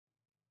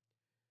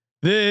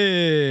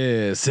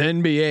This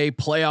NBA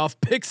playoff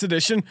picks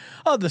edition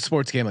of the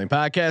Sports Gambling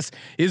Podcast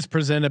is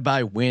presented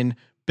by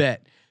WynnBET.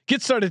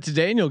 Get started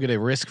today and you'll get a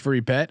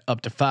risk-free bet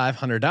up to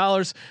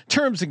 $500.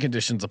 Terms and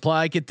conditions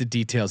apply. Get the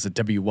details at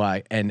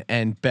wynnbet.com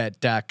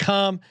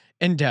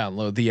and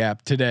download the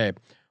app today.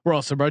 We're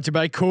also brought to you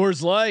by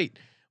Coors Light.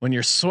 When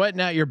you're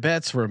sweating out your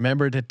bets,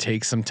 remember to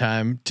take some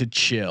time to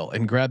chill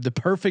and grab the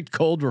perfect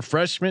cold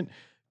refreshment,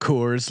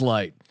 Coors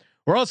Light.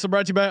 We're also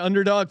brought to you by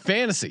Underdog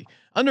Fantasy.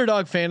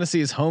 Underdog Fantasy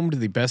is home to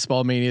the Best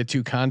Ball Mania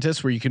 2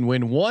 contest where you can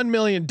win $1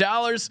 million.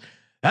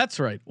 That's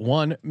right,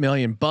 $1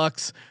 million.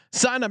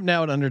 Sign up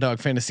now at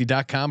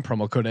UnderdogFantasy.com,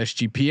 promo code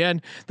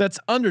SGPN. That's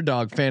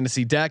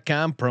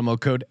UnderdogFantasy.com, promo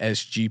code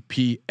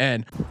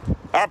SGPN.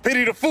 I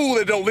pity the fool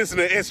that don't listen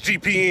to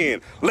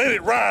SGPN. Let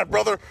it ride,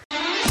 brother.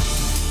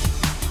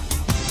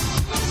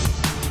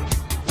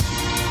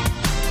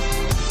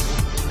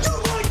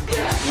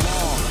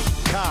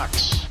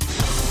 Cox.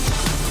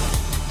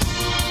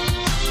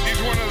 He's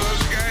one of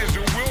those guys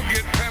who will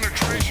get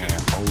penetration.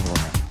 Over.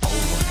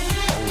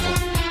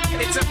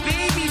 It's a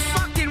baby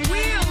fucking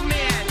wheel,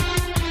 man.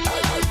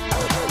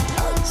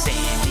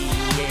 San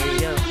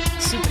Diego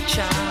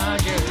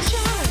Superchargers.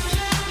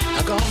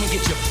 Now go home and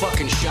get your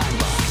fucking shine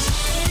box.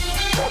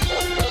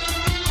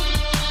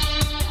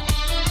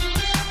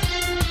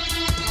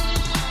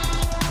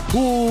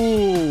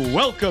 Ooh,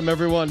 welcome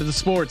everyone to the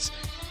Sports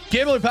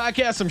Gambling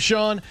Podcast. I'm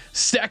Sean,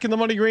 stacking the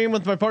money green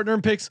with my partner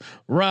in picks,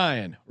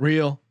 Ryan,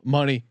 Real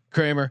Money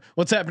Kramer.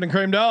 What's happening,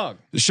 Kramer Dog?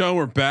 Sean,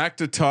 we're back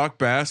to talk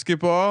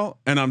basketball,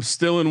 and I'm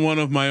still in one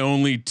of my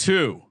only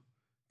two,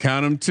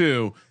 count them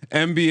two,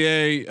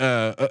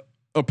 NBA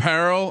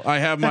apparel. I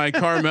have my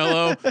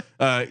Carmelo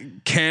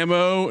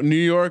camo New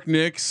York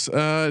Knicks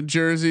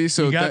jersey.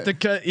 So You got the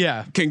cut,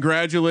 yeah.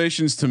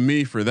 Congratulations to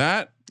me for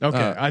that.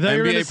 Okay, I thought you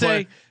were going to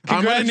say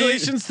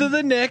congratulations to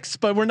the Knicks,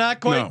 but we're not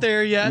quite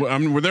there yet.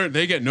 We're there.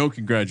 They get no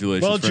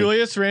congratulations. Well,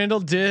 Julius Randle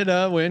did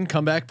win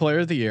Comeback Player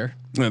of the Year.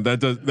 No, that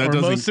doesn't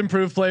Most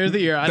Improved Player of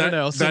the Year. I don't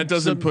know. That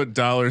doesn't put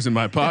dollars in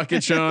my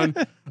pocket, Sean.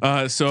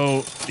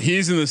 So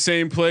he's in the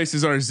same place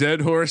as our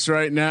Zed horse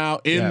right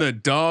now in the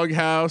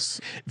doghouse.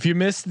 If you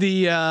missed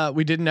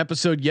we did an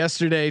episode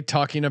yesterday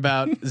talking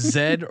about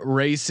Zed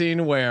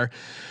Racing, where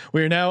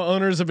we are now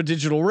owners of a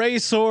digital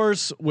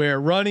racehorse. We're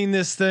running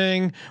this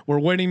thing. We're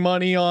winning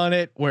money on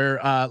it. We're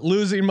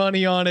losing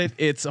money on it.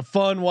 It's a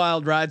fun,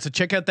 wild ride. So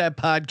check out that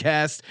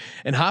podcast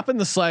and hop in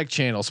the Slack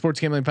channel,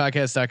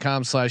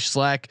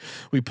 sportsgamblingpodcast.com/Slack.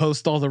 We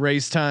post all the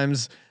race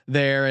times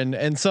there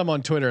and some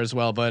on Twitter as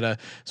well, but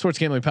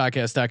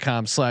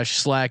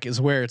sportsgamblingpodcast.com/Slack is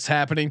where it's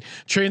happening.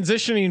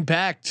 Transitioning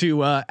back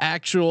to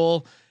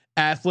actual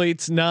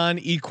athletes,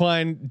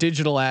 non-equine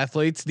digital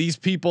athletes. These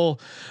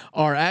people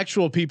are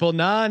actual people,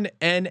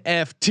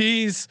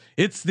 non-NFTs.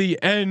 It's the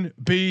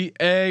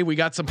NBA. We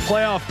got some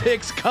playoff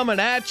picks coming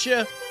at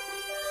you.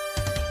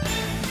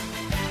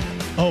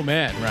 Oh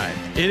man, Ryan.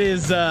 It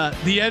is the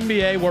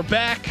NBA. We're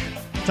back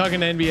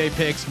talking NBA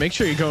picks. Make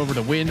sure you go over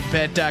to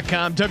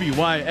wynnbet.com,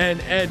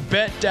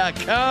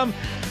 wynnbet.com.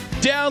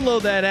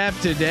 Download that app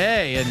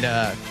today, and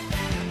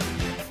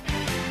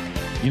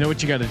you know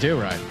what you got to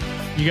do, right?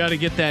 You got to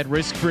get that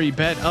risk-free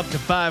bet up to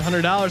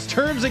 $500.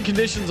 Terms and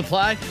conditions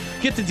apply.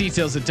 Get the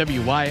details at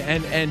wynnbet.com.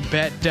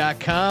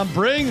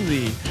 Bring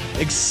the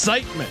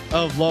excitement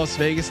of Las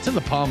Vegas to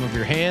the palm of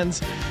your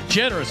hands.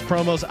 Generous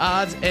promos,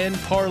 odds, and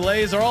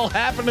parlays are all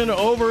happening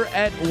over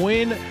at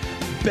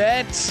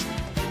WynnBet.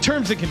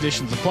 Terms and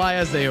conditions apply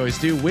as they always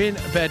do.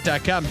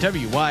 WynnBet.com,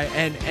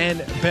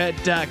 wynnbet.com.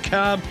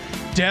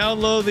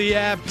 Download the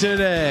app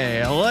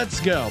today.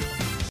 Let's go.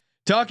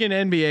 Talking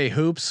NBA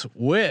hoops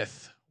with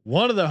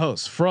one of the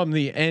hosts from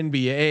the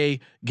NBA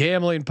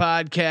Gambling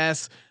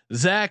Podcast,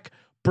 Zach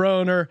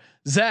Broner.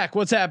 Zach,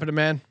 what's happening,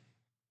 man?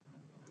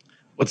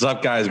 What's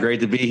up, guys?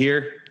 Great to be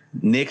here.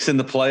 Knicks in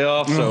the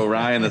playoffs, so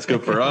Ryan, that's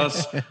good for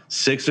us.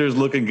 Sixers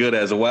looking good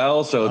as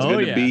well, so it's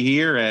good to be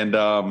here. And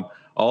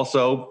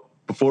also,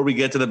 before we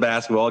get to the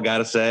basketball, got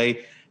to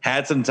say,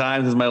 had some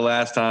time. This is my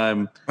last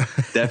time.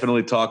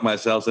 Definitely talk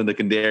myself into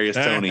Kadarius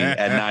Toney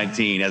at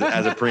 19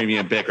 as a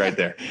premium pick right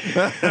there.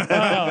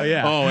 Oh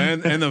yeah. Oh,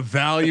 and the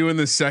value in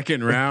the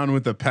second round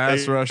with the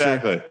pass rusher.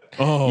 Exactly.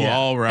 Oh, Yeah.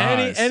 all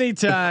right.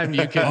 Anytime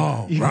you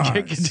can, you can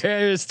get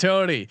Kadarius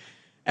Toney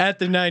at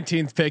the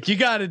 19th pick, you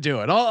got to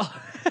do it.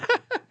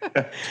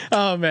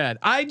 Oh man,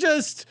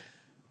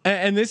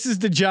 and this is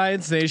the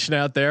Giants Nation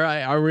out there.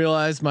 I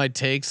realize my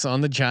takes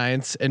on the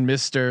Giants and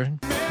Mr.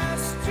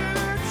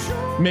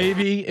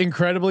 Maybe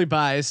incredibly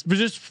biased, but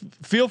just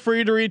feel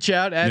free to reach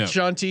out at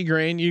Sean T.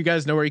 Grain. You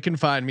guys know where you can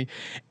find me,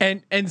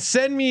 and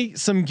send me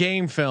some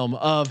game film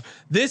of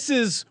this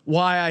is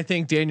why I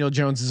think Daniel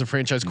Jones is a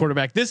franchise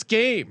quarterback. This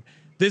game,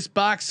 this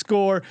box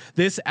score,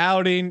 this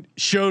outing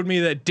showed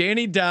me that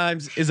Danny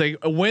Dimes is a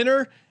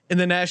winner in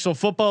the National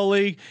Football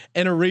League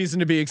and a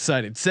reason to be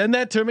excited. Send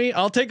that to me.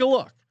 I'll take a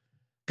look.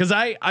 Cause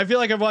I feel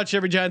like I've watched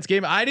every Giants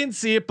game. I didn't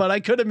see it, but I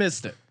could have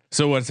missed it.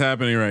 So what's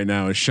happening right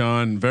now is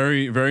Sean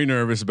very, very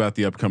nervous about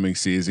the upcoming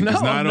season. No,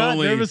 I'm not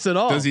nervous at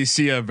all. Does he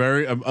see a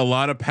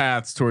lot of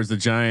paths towards the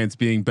Giants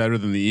being better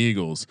than the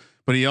Eagles,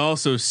 but he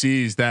also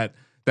sees that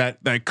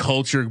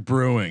culture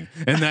brewing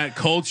and that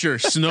culture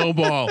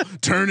snowball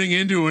turning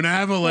into an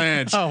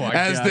avalanche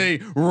as God.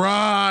 they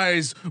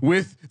rise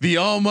with the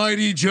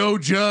almighty Joe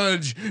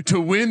Judge to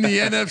win the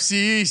NFC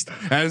East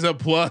as a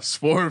plus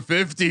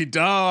 450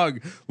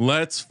 dog.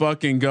 Let's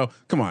fucking go.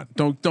 Come on.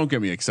 Don't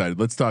get me excited.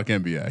 Let's talk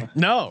NBA.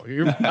 No,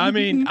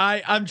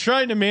 I'm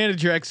trying to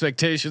manage your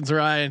expectations,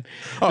 Ryan.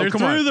 They're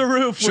come through on. the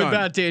roof Sean,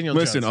 without Daniel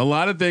Listen, Jones. a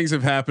lot of things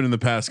have happened in the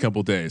past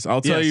couple days.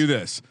 I'll tell Yes. you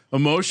this.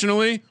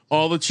 Emotionally,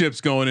 all the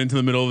chips going into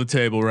the middle of the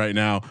table right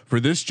now for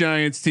this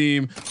Giants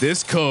team,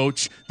 this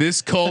coach,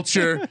 this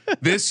culture,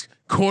 this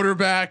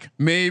quarterback.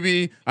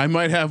 Maybe I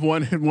might have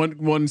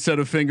one set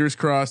of fingers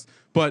crossed.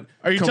 But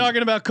Are you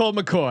talking about Colt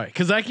McCoy?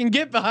 Because I can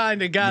get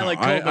behind a guy like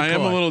Colt McCoy. I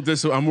am a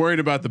little I'm worried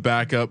about the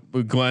backup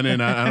with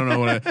Glennon. I don't know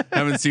what I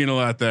haven't seen a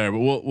lot there, but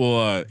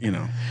we'll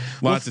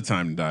lots of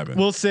time to dive in.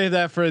 We'll save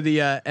that for the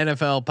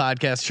NFL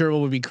podcast. Sure,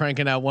 we'll be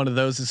cranking out one of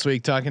those this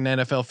week, talking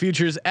NFL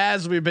futures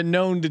as we've been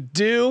known to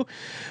do.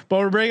 But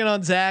we're bringing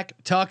on Zach,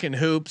 talking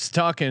hoops,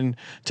 talking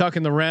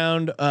the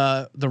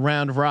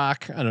round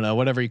rock. I don't know,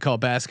 whatever you call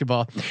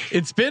basketball.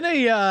 It's been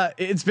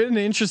an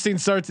interesting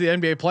start to the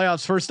NBA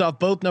playoffs. First off,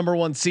 both number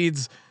one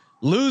seeds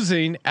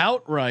losing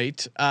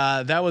outright.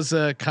 That was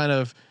a kind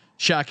of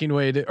shocking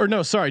way to, or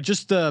no, sorry,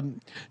 just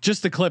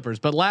the Clippers.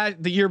 But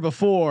the year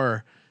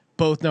before,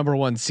 both number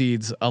one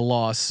seeds a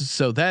loss.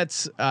 So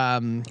that's.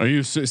 Are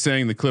you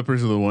saying the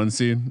Clippers are the one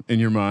seed in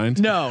your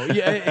mind? No,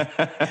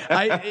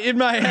 yeah. In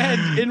my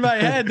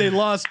head they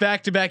lost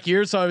back-to-back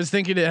years. So I was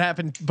thinking it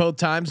happened both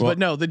times, but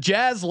no, the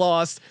Jazz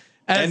lost.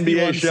 As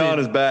NBA Sean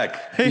is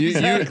back.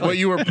 What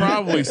you were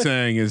probably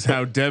saying is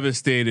how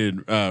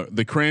devastated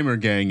the Kramer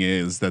gang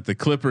is that the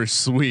Clippers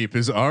sweep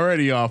is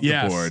already off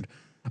the board.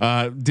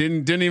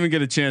 Didn't even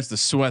get a chance to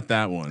sweat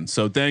that one.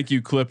 So thank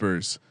you,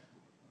 Clippers.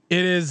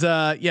 It is,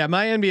 my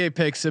NBA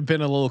picks have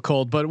been a little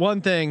cold, but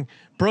one thing,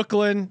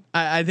 Brooklyn,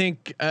 I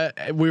think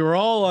we were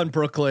all on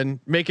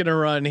Brooklyn making a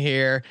run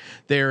here.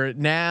 They're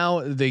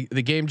now the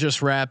game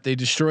just wrapped. They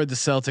destroyed the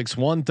Celtics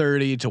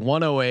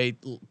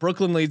 130-108.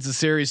 Brooklyn leads the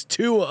series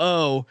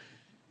 2-0.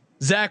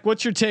 Zach,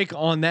 what's your take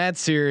on that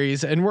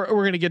series? And we're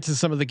going to get to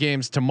some of the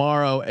games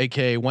tomorrow,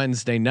 aka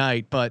Wednesday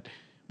night. But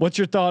what's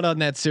your thought on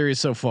that series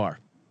so far?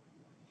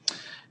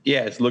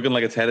 Yeah, it's looking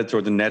like it's headed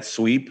toward the Nets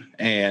sweep,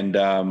 and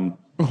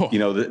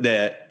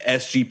the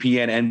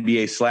SGPN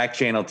NBA Slack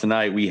channel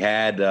tonight, we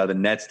had the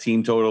Nets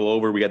team total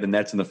over. We had the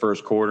Nets in the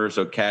first quarter,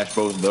 so cash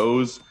both of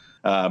those.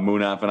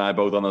 Munaf and I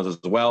both on those as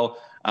well.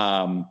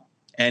 And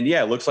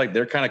yeah, it looks like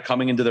they're kind of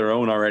coming into their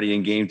own already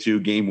in game two.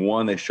 Game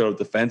one, they showed up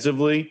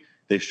defensively.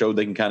 They showed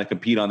they can kind of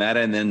compete on that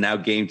end. And then now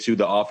game two,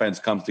 the offense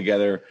comes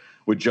together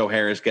with Joe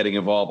Harris getting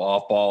involved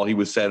off ball. He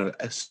was 7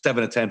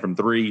 of 10 from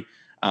three.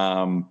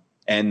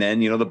 And then,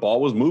 the ball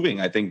was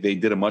moving. I think they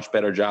did a much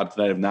better job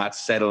tonight of not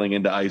settling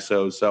into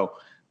ISO. So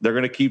they're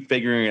going to keep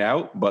figuring it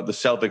out, but the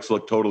Celtics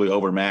look totally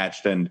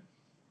overmatched and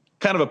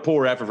kind of a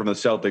poor effort from the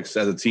Celtics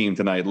as a team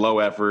tonight. Low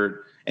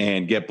effort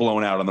and get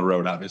blown out on the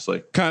road, obviously.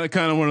 Kind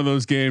of one of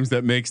those games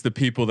that makes the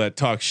people that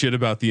talk shit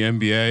about the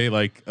NBA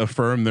like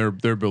affirm their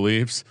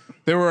beliefs.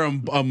 There were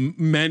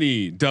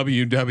many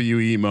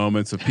WWE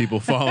moments of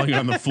people falling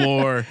on the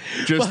floor,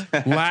 just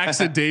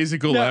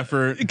lackadaisical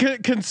effort.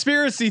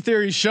 Conspiracy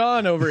theory,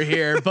 Sean over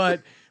here,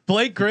 but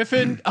Blake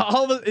Griffin,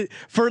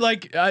 for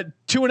like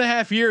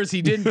 2.5 years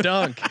he didn't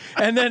dunk,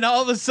 and then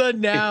all of a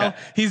sudden now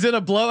he's in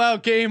a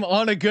blowout game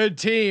on a good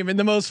team in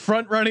the most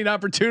front running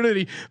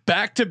opportunity,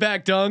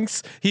 back-to-back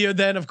dunks. He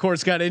then of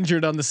course got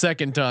injured on the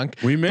second dunk.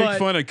 We make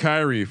fun of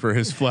Kyrie for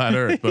his flat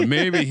earth, but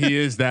maybe he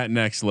is that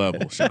next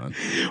level, Sean.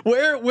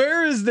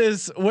 Where is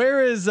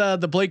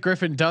the Blake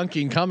Griffin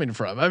dunking coming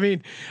from? I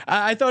mean,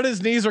 I thought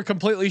his knees were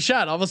completely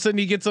shot. All of a sudden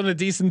he gets on a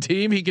decent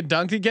team, he can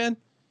dunk again.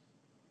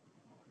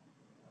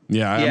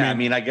 Yeah, I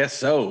mean, I guess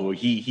so.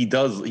 He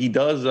does. He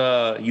looks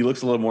a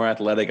little more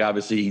athletic.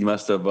 Obviously, he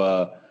must have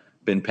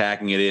been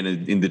packing it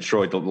in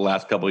Detroit the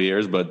last couple of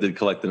years, but did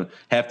collect a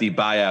hefty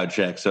buyout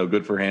check. So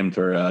good for him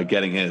for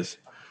getting his.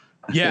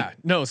 Yeah,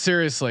 no,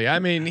 seriously. I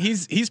mean,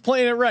 he's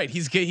playing it right.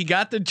 He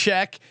got the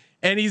check.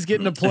 And he's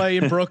getting to play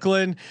in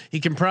Brooklyn. He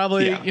can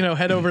probably,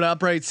 head over to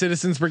Upright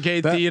Citizens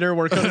Brigade Theater,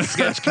 work on a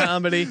sketch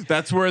comedy.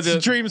 That's where the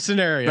dream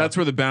scenario. That's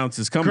where the bounce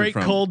is coming from.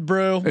 Great cold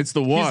brew. It's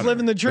the water. He's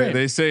living the dream.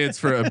 They say it's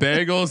for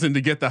bagels and to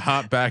get the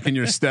hop back in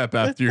your step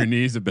after your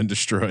knees have been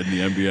destroyed in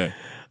the NBA.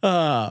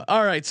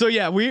 All right. So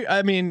yeah,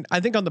 I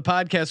think on the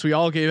podcast, we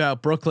all gave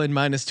out Brooklyn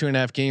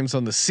 -2.5 games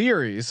on the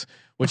series,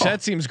 which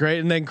that seems great.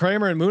 And then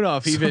Kramer and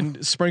Munaf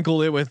even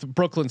sprinkled it with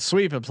Brooklyn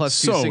sweep at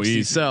 +260.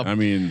 Easy. So I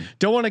mean,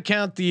 don't want to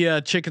count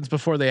the chickens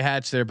before they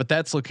hatch there, but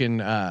that's looking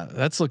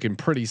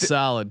pretty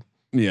solid.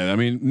 Yeah. I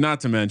mean,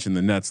 not to mention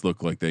the Nets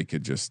look like they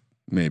could just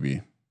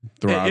maybe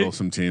throttle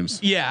some teams.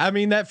 Yeah. I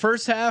mean, that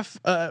first half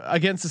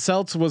against the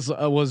Celtics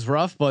was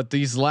rough, but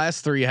these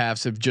last three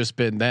halves have just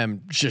been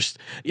them.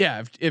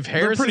 If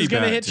Harris is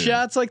going to hit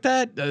shots like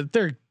that,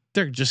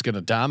 they're just going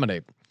to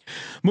dominate.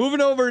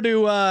 Moving over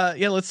to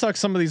let's talk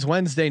some of these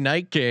Wednesday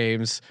night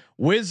games.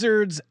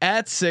 Wizards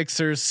at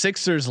Sixers.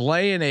 Sixers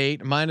laying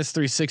 8, minus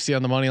 360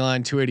 on the money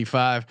line,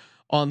 285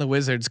 on the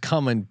Wizards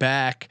coming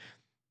back.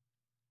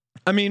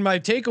 I mean, my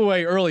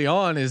takeaway early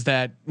on is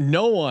that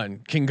no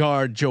one can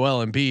guard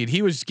Joel Embiid.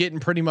 He was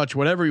getting pretty much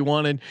whatever he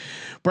wanted.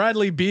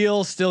 Bradley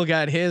Beal still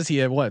got his. He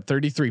had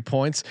 33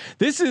 points.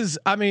 This is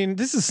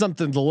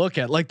something to look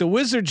at. Like the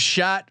Wizards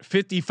shot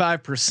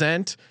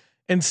 55%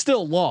 and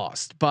still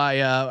lost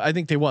by, I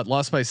think they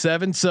lost by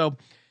 7. So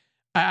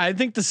I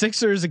think the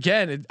Sixers,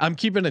 again, I'm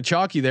keeping it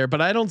chalky there, but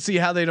I don't see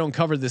how they don't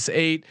cover this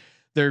 8.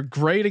 They're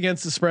great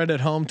against the spread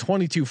at home,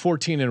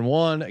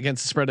 22-14-1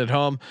 against the spread at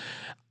home.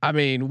 I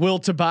mean, will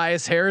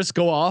Tobias Harris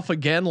go off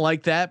again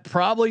like that?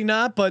 Probably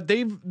not, but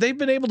they've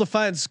been able to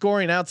find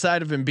scoring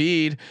outside of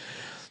Embiid.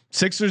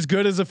 Sixers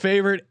good as a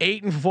favorite,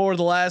 8-4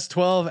 the last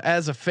 12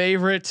 as a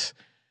favorite.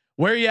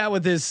 Where are you at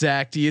with this,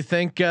 Zach? Do you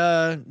think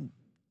does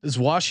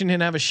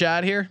Washington have a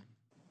shot here?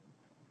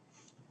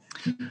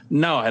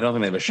 No, I don't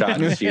think they have a shot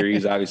in the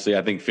series. Obviously,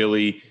 I think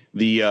Philly,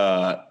 the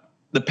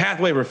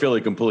pathway for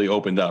Philly completely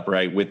opened up,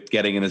 right, with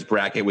getting in this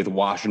bracket with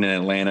Washington,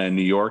 Atlanta, and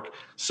New York.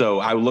 So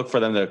I would look for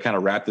them to kind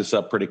of wrap this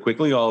up pretty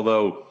quickly.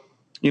 Although,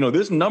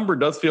 this number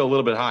does feel a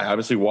little bit high.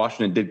 Obviously,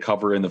 Washington did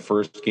cover in the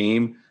first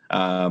game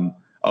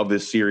of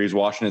this series.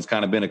 Washington's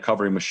kind of been a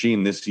covering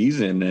machine this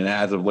season, and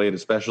as of late,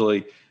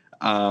 especially.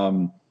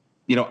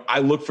 I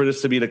look for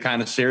this to be the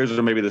kind of series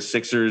where maybe the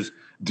Sixers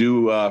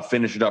do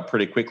finish it up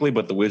pretty quickly,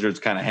 but the Wizards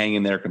kind of hang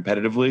in there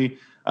competitively.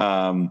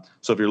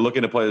 So if you're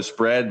looking to play the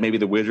spread, maybe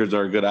the Wizards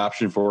are a good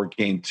option for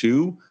game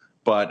 2,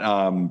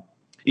 but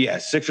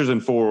Sixers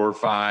in 4 or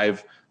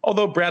 5,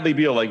 although Bradley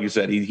Beal, like you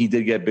said, he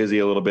did get busy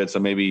a little bit. So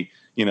maybe,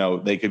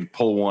 they could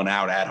pull one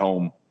out at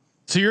home.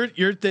 So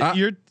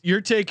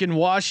you're taking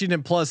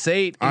Washington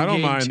 +8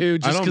 in game 2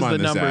 just because the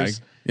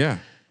numbers. Yeah.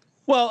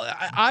 Well,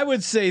 I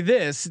would say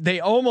this: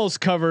 they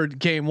almost covered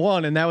game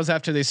 1, and that was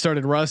after they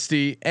started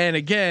rusty. And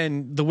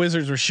again, the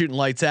Wizards were shooting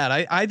lights out.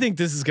 I think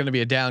this is going to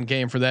be a down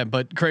game for them.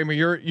 But Kramer,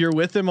 you're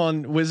with them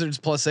on Wizards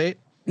 +8.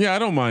 Yeah, I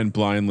don't mind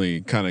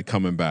blindly kind of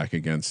coming back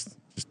against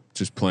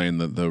just playing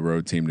the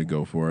road team to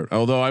go for it.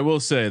 Although I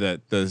will say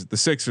that the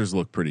Sixers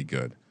look pretty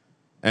good,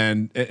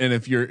 and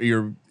if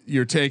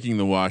you're taking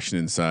the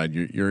Washington side,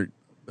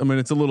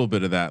 it's a little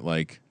bit of that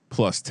like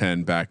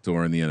 +10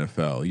 backdoor in the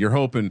NFL. You're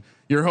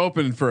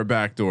hoping for a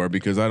backdoor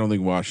because I don't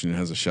think Washington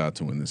has a shot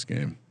to win this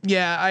game.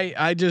 Yeah,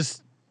 I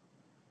just.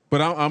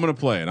 But I'm going to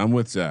play it. I'm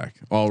with Zach.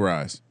 All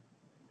rise.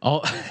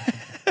 All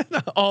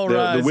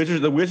rise.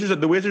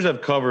 The Wizards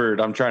have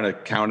covered. I'm trying to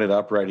count it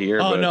up right here.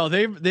 Oh no,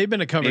 they've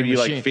been a covering maybe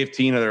machine. Like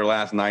 15 of their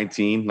last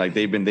 19. Like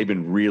they've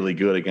been really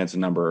good against a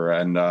number,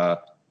 and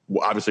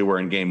obviously we're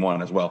in game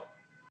 1 as well.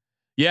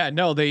 Yeah,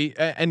 no,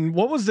 and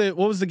what was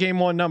the game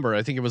 1 number?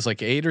 I think it was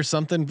like 8 or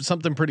something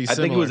pretty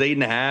similar. I think it was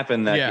 8.5,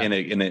 and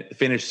and it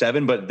finished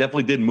 7, but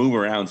definitely did move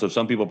around. So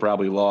some people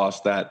probably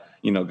lost that,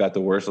 got the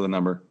worst of the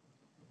number.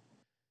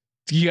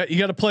 You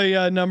got to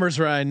play numbers,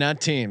 Ryan,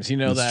 not teams.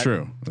 That's that.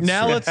 True.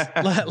 Now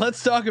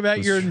let's talk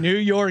about your New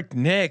York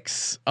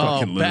Knicks.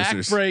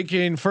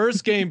 Backbreaking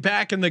first game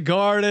back in the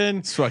Garden.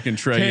 It's fucking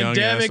Trae Young.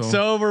 Pandemic's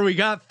over. We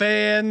got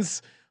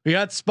fans. We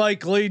got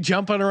Spike Lee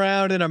jumping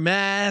around in a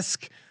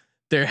mask.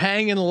 They're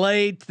hanging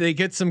late. They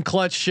get some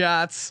clutch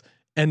shots,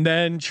 and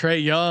then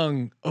Trae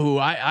Young, who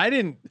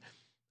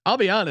I'll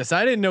be honest,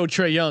 I didn't know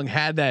Trae Young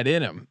had that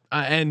in him.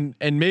 And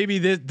maybe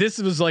this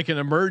was like an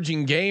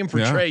emerging game for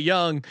Trae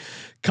Young,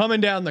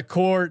 coming down the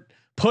court,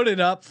 put it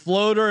up,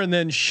 floater, and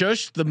then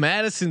shushed the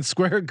Madison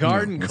Square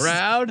Garden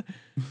crowd.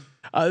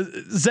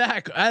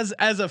 Zach, as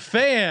a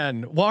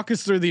fan, walk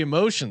us through the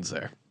emotions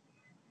there.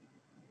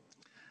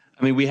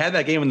 I mean, we had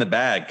that game in the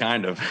bag,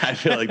 kind of. I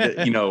feel like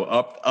that,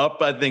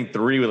 up. I think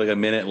 3 with like a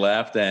minute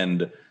left,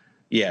 and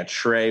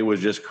Trae was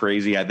just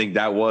crazy. I think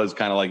that was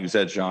kind of like you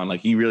said, Sean.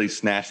 Like he really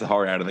snatched the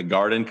heart out of the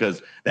Garden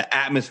because the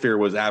atmosphere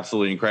was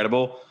absolutely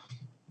incredible.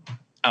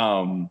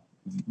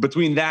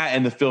 Between that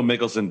and the Phil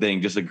Mickelson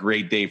thing, just a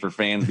great day for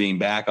fans being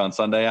back on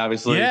Sunday.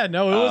 Obviously, it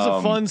was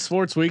a fun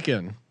sports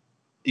weekend.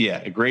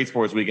 Yeah, a great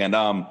sports weekend.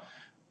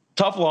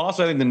 Tough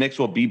loss. I think the Knicks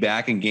will be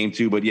back in game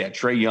 2, but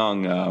Trae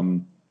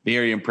Young.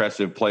 Very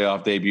impressive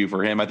playoff debut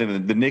for him. I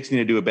think the Knicks need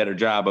to do a better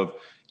job of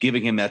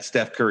giving him that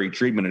Steph Curry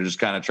treatment and just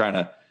kind of trying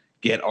to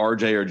get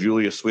RJ or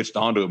Julius switched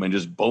onto him and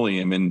just bully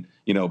him and,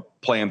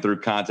 play him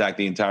through contact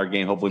the entire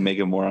game, hopefully make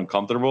him more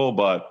uncomfortable.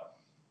 But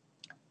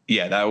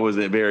that was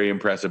a very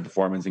impressive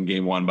performance in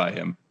game 1 by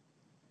him.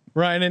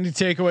 Ryan, any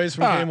takeaways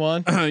from game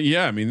 1?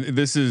 Yeah. I mean,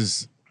 this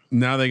is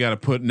now they got to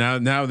put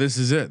now this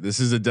is it. This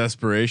is a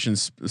desperation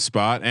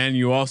spot. And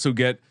you also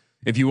get,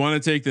 if you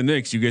want to take the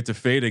Knicks, you get to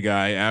fade a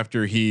guy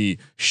after he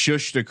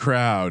shushed a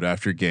crowd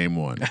after game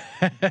 1.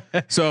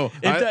 So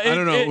I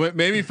don't know.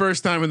 Maybe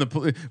first time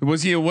in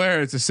was he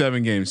aware it's a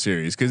 7-game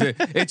series? Because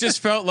it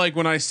just felt like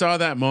when I saw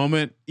that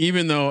moment,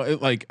 even though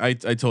I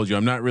told you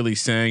I'm not really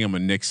saying I'm a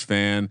Knicks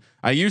fan.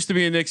 I used to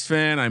be a Knicks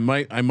fan.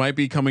 I might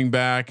be coming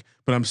back,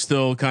 but I'm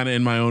still kind of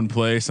in my own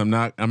place. I'm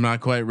not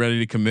quite ready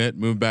to commit,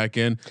 move back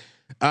in.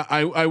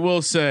 I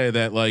will say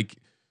that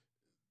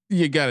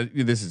you got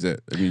to. This is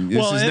it. I mean,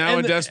 this is now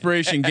a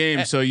desperation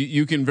game, so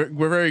you can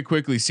very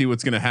quickly see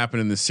what's going to happen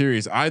in this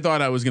series. I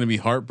thought I was going to be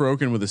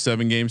heartbroken with a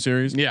 7-game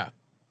series. Yeah.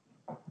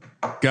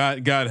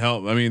 God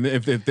help. I mean,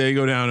 if they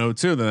go down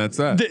 0-2, then that's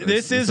that.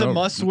 This is a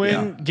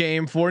must-win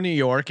game for New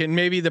York, and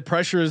maybe the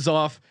pressure is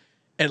off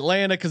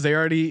Atlanta because they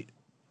already.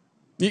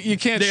 You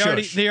can't.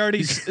 They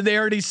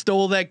already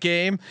stole that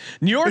game.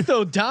 New York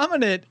though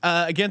dominant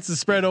against the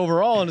spread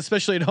overall, and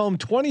especially at home,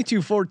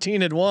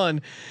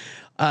 22-14-1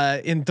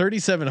 in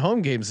 37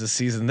 home games this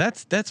season.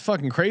 That's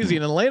fucking crazy.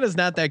 And Atlanta's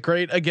not that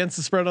great against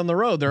the spread on the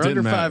road. They're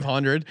under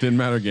 500. Didn't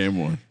matter game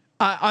one.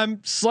 I'm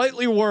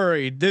slightly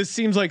worried. This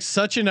seems like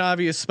such an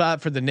obvious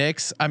spot for the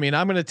Knicks. I mean,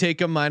 I'm going to take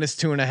them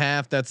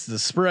 -2.5. That's the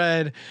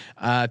spread.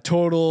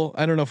 Total.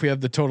 I don't know if we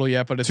have the total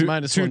yet, but it's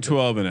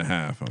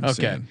 -212.5. Okay.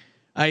 Saying.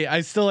 I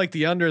still like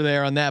the under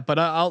there on that, but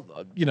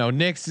I'll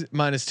Knicks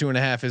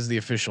 -2.5 is the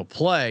official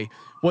play.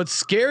 What's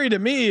scary to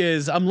me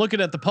is I'm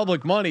looking at the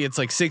public money. It's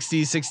like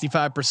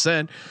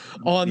 60-65%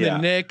 on the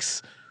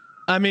Knicks.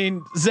 I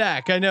mean,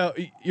 Zach, I know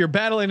you're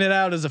battling it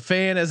out as a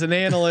fan, as an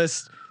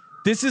analyst.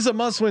 This is a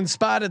must-win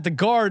spot at the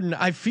Garden.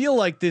 I feel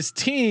like this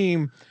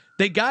team,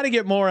 they got to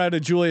get more out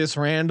of Julius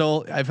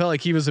Randle. I felt like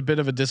he was a bit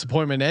of a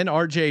disappointment, and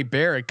RJ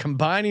Barrett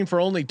combining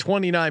for only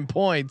 29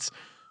 points.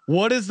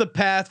 What is the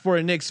path for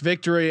a Knicks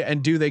victory,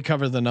 and do they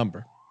cover the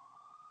number?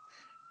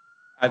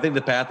 I think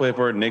the pathway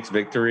for a Knicks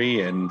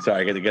victory, and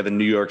sorry, I got to get the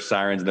New York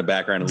sirens in the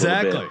background a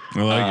little bit.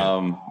 I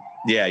like it.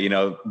 Yeah,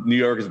 New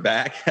York is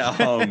back.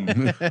 I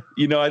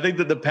think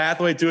that the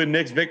pathway to a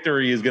Knicks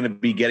victory is going to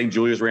be getting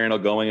Julius Randle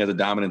going as a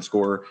dominant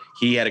scorer.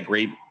 He had a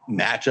great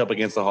matchup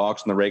against the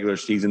Hawks in the regular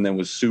season, then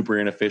was super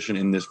inefficient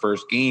in this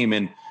first game.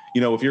 And,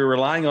 if you're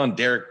relying on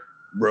Derrick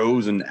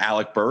Rose and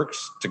Alec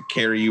Burks to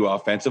carry you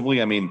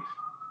offensively, I mean,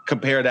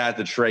 compare that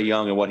to Trae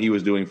Young and what he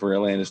was doing for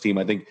Atlanta's team.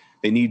 I think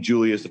they need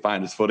Julius to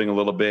find his footing a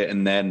little bit.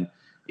 And then,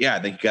 I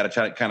think you got to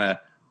try to kind of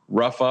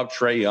rough up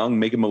Trae Young,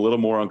 make him a little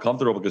more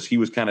uncomfortable because he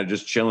was kind of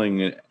just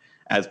chilling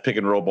as pick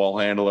and roll ball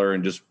handler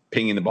and just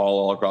pinging the ball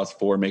all across the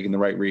floor, making the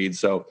right reads.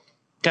 So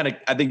I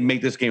think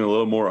make this game a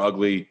little more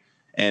ugly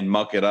and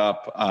muck it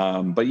up.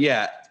 But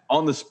yeah,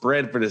 on the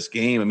spread for this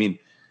game, I mean,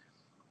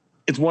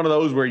 it's one of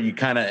those where you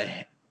kind of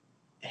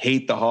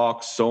hate the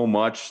Hawks so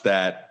much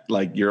that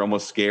like you're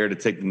almost scared to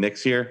take the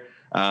Knicks here.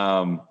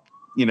 That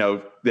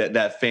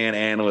fan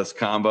analyst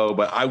combo,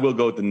 but I will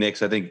go with the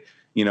Knicks. I think,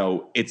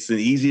 it's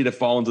easy to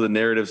fall into the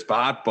narrative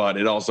spot, but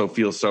it also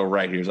feels so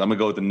right here. So I'm gonna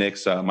go with the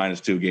Knicks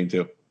 -2 game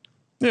 2.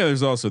 Yeah.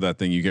 There's also that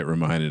thing you get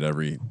reminded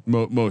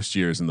most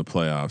years in the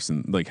playoffs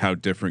and like how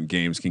different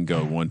games can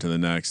go one to the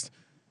next.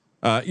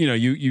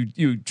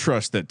 You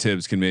trust that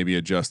Tibbs can maybe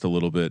adjust a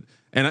little bit.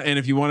 And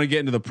if you want to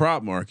get into the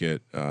prop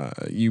market,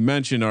 you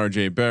mentioned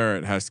RJ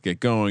Barrett has to get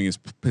going.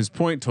 His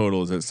point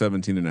total is at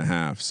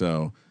 17.5.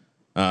 So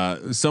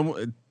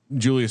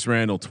Julius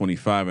Randle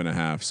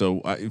 25.5. So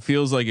it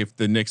feels like if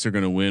the Knicks are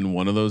going to win,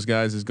 one of those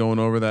guys is going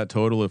over that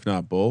total, if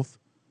not both.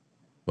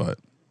 But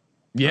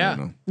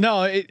and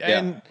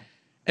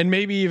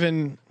maybe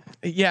even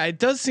it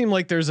does seem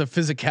like there's a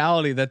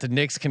physicality that the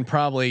Knicks can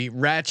probably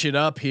ratchet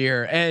up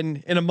here,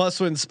 and in a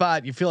must-win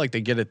spot, you feel like they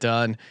get it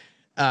done.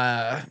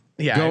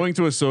 Going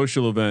to a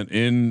social event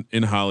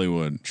in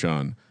Hollywood,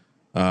 Sean.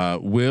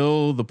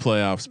 Will the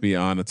playoffs be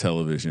on a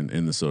television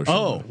in the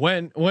social?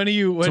 When are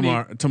you?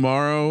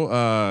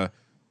 Tomorrow.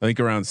 I think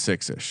around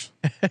 6ish.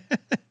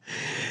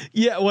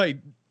 Yeah. Wait.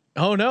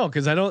 Oh no,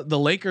 because the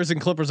Lakers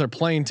and Clippers are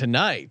playing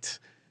tonight,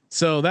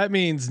 so that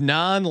means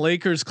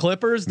non-Lakers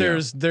Clippers.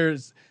 There's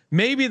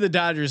maybe the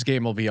Dodgers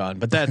game will be on,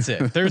 but that's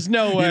it. There's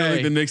no way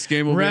like the Knicks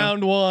game will round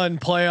be on? one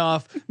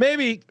playoff.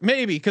 Maybe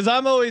because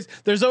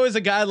there's always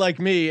a guy like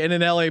me in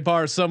an LA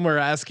bar somewhere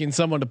asking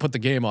someone to put the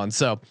game on.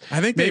 So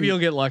I think maybe you'll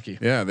get lucky.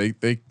 Yeah,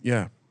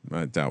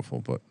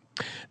 doubtful, but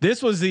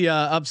this was the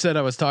upset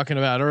I was talking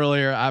about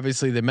earlier.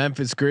 Obviously, the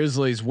Memphis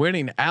Grizzlies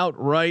winning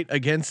outright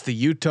against the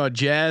Utah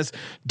Jazz.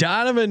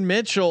 Donovan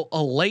Mitchell,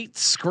 a late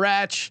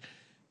scratch.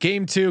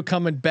 Game 2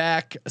 coming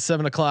back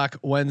 7:00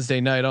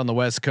 Wednesday night on the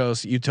West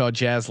Coast. Utah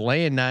Jazz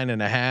laying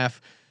 9.5.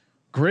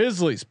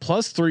 Grizzlies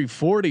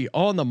 +340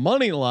 on the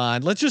money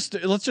line. Let's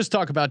just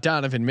talk about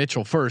Donovan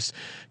Mitchell first.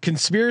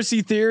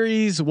 Conspiracy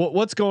theories.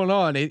 What's going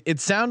on?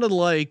 It sounded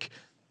like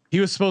he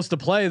was supposed to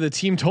play. The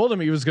team told him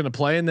he was going to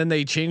play, and then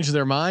they changed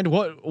their mind.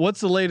 What's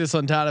the latest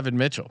on Donovan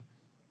Mitchell?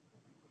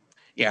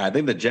 Yeah, I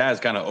think the Jazz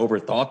kind of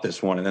overthought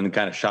this one and then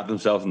kind of shot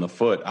themselves in the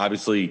foot.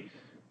 Obviously,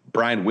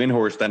 Brian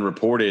Windhorst then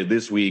reported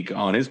this week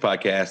on his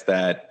podcast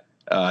that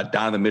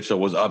Donovan Mitchell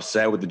was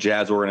upset with the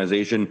Jazz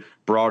organization,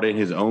 brought in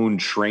his own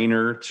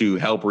trainer to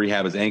help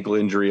rehab his ankle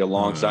injury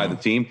alongside the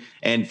team.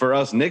 And for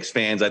us Knicks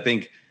fans, I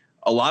think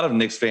a lot of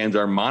Knicks fans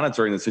are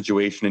monitoring the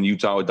situation in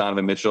Utah with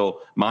Donovan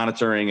Mitchell,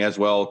 monitoring as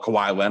well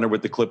Kawhi Leonard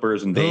with the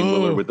Clippers and Dame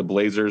Lillard with the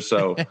Blazers.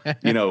 So,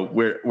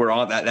 we're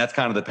on that. That's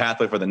kind of the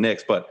pathway for the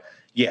Knicks. But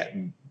yeah,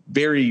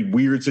 very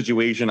weird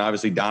situation.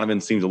 Obviously,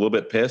 Donovan seems a little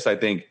bit pissed. I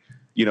think,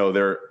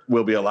 there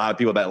will be a lot of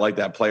people that like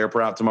that player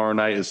prop tomorrow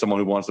night as someone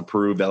who wants to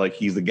prove that like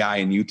he's the guy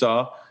in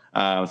Utah.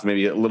 So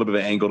maybe a little bit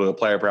of an angle to a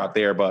player prop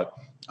there, but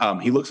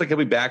He looks like he'll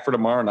be back for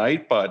tomorrow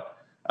night, but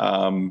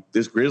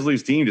this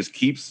Grizzlies team just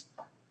keeps,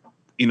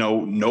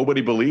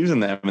 nobody believes in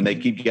them, and they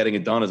keep getting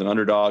it done as an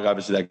underdog.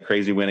 Obviously, that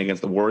crazy win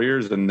against the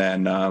Warriors, and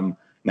then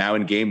now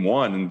in game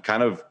one, and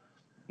kind of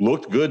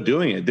looked good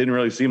doing it. Didn't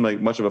really seem like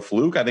much of a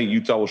fluke. I think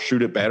Utah will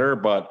shoot it better,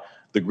 but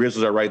the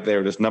Grizzlies are right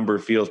there. This number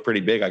feels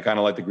pretty big. I kind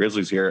of like the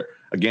Grizzlies here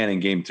again in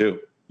game two.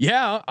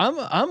 Yeah,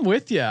 I'm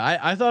with you.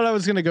 I thought I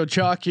was going to go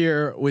chalk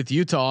here with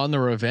Utah on the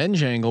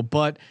revenge angle,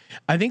 but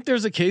I think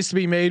there's a case to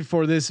be made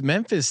for this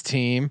Memphis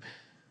team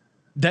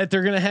that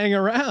they're going to hang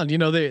around.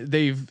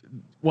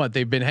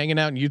 They've been hanging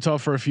out in Utah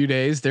for a few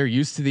days. They're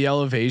used to the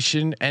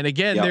elevation, and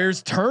again,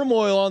 there's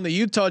turmoil on the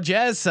Utah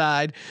Jazz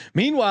side.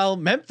 Meanwhile,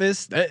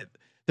 Memphis,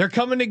 they're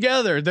coming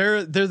together.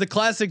 They're the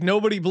classic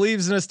nobody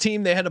believes in us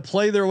team. They had to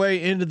play their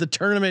way into the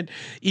tournament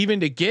even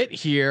to get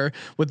here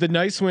with the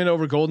nice win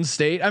over Golden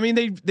State. I mean,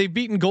 they've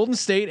beaten Golden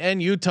State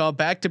and Utah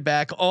back to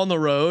back on the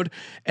road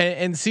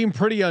and seem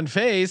pretty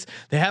unfazed.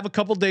 They have a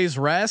couple days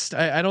rest.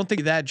 I don't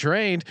think that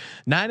drained.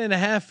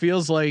 9.5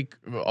 feels like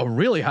a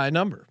really high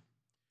number.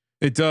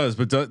 It does,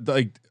 but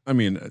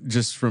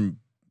just from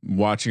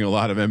watching a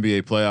lot of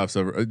NBA playoffs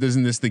over,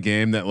 isn't this the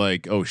game that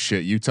like, oh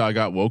shit, Utah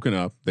got woken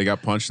up, they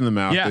got punched in the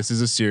mouth. Yeah. This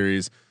is a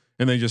series,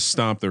 and they just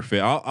stomped their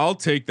face. I'll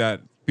take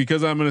that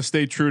because I'm going to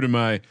stay true to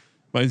my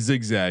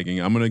zigzagging.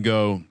 I'm going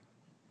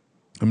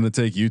to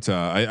take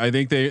Utah. I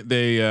think they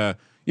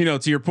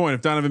to your point,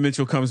 if Donovan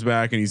Mitchell comes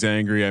back and he's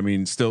angry, I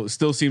mean, still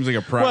seems like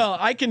a prop. Well,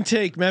 I can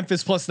take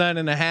Memphis plus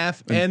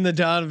 9.5 and the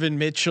Donovan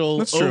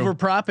Mitchell over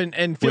prop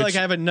and feel like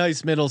I have a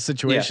nice middle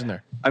situation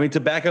there. I mean, to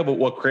back up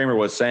what Kramer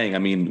was saying, I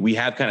mean, we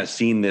have kind of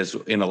seen this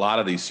in a lot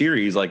of these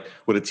series, like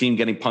with a team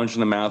getting punched in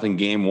the mouth in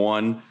game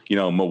one,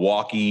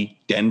 Milwaukee,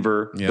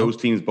 Denver, those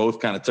teams both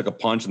kind of took a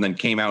punch and then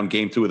came out in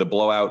game two with a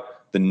blowout.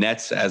 The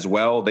Nets as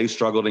well, they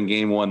struggled in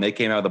game one. They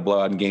came out of the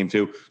blowout in game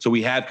two. So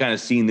we have kind of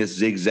seen this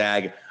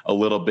zigzag a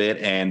little bit,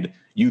 and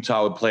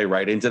Utah would play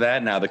right into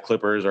that. Now the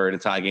Clippers are in a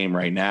tie game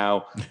right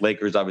now.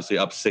 Lakers obviously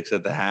up 6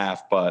 at the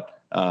half, but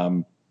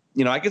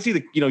I can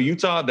see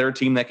Utah, they're a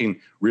team that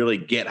can really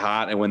get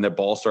hot, and when their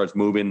ball starts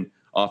moving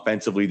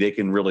offensively, they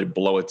can really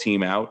blow a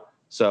team out.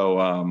 So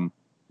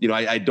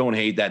I don't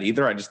hate that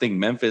either. I just think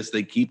Memphis,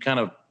 they keep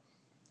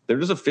they're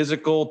just a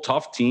physical,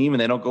 tough team,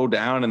 and they don't go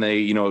down. And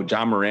they,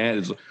 John Morant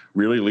is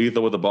really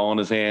lethal with the ball in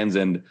his hands,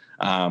 and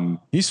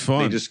he's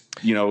fun. They just,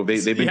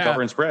 they've been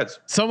covering spreads.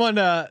 Someone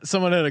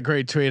had a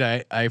great tweet.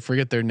 I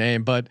forget their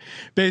name, but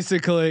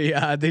basically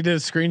they did a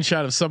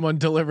screenshot of someone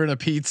delivering a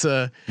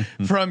pizza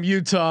from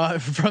Utah,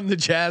 from the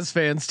Jazz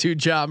fans to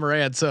John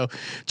Morant. So,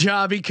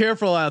 Ja, be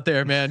careful out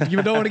there, man.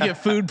 You don't want to get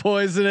food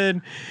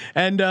poisoning.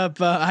 End up,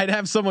 I'd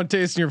have someone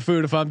tasting your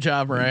food if I'm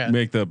John Morant.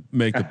 Make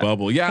the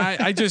bubble. Yeah,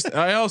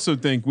 I also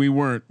think we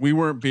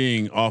weren't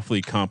being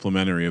awfully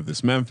complimentary of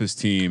this Memphis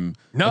team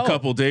a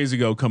couple days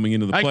ago coming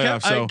into the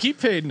playoffs. I keep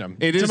fading them.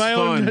 It is my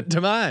fun. own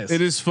demise. It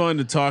is fun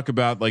to talk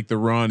about like the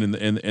run and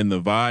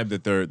the vibe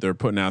that they're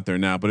putting out there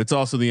now, but it's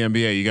also the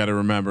NBA. You got to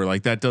remember,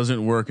 like, that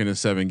doesn't work in a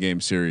 7-game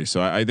series.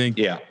 So I think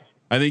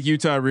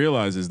Utah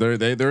realizes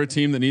they're a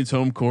team that needs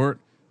home court.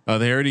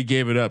 They already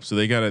gave it up, so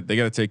they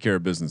gotta take care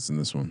of business in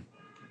this one.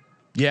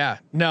 Yeah,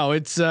 no,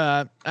 it's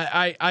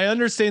I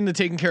understand the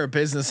taking care of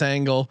business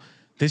angle.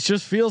 This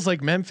just feels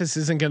like Memphis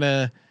isn't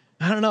gonna.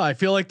 I don't know. I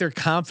feel like they're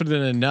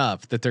confident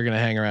enough that they're gonna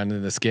hang around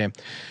in this game.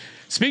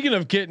 Speaking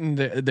of getting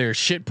their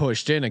shit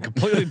pushed in and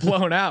completely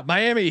blown out,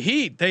 Miami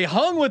Heat, they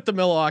hung with the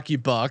Milwaukee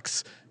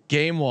Bucks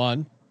game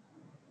one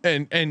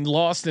and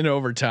lost in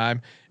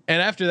overtime.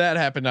 And after that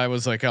happened, I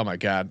was like, oh my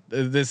God,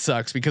 this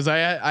sucks, because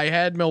I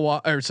had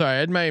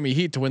Miami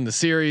Heat to win the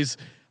series.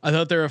 I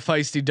thought they were a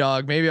feisty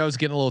dog. Maybe I was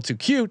getting a little too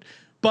cute,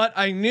 but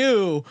I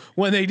knew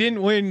when they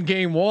didn't win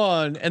game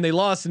one and they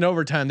lost in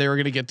overtime, they were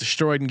going to get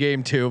destroyed in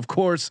game two. Of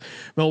course,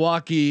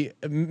 Milwaukee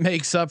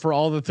makes up for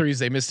all the threes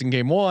they missed in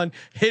game one,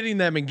 hitting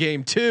them in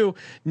game two.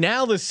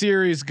 Now the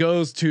series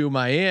goes to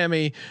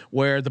Miami,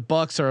 where the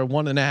Bucks are a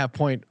 1.5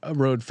 point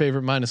road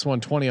favorite,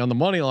 -120 on the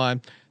money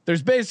line.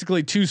 There's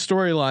basically two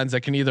storylines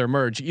that can either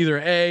emerge. Either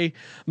A,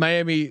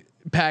 Miami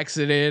packs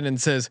it in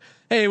and says,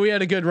 hey, we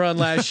had a good run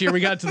last year. We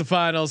got to the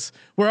finals.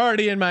 We're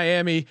already in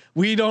Miami.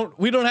 We don't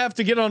have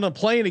to get on a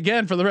plane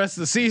again for the rest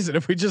of the season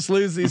if we just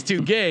lose these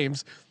two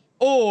games.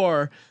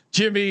 Or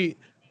Jimmy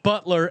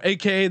Butler,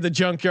 aka the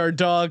Junkyard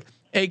Dog,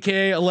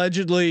 aka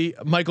allegedly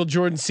Michael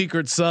Jordan's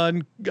secret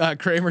son.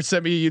 Kramer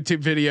sent me a YouTube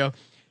video.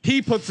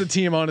 He puts the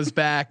team on his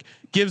back,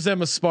 gives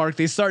them a spark.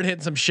 They start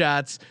hitting some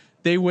shots.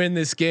 They win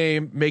this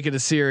game, make it a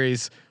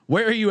series.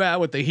 Where are you at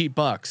with the Heat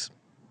Bucks?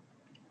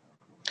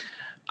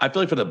 I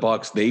feel like for the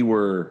Bucks, they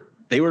were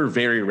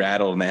very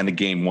rattled in the end of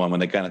game one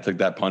when they kind of took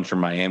that punch from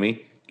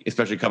Miami,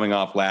 especially coming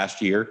off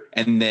last year.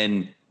 And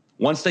then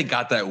once they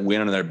got that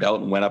win under their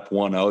belt and went up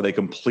 1-0, they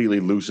completely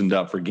loosened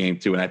up for game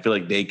two. And I feel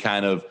like they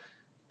kind of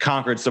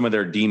conquered some of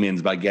their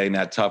demons by getting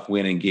that tough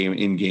win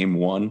in game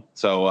one.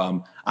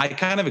 So I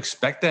kind of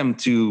expect them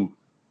to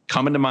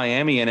come into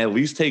Miami and at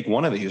least take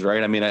one of these,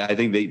 right? I mean, I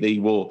think they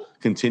will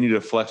continue to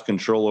flex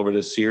control over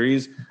this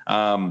series.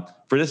 For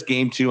this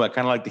game too, I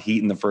kind of like the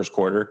Heat in the first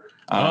quarter.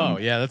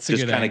 That's a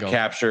just good kind angle. of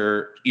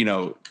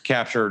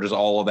capture just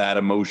all of that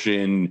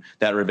emotion,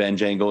 that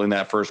revenge angle in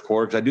that first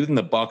quarter. Because I do think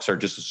the Bucks are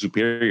just a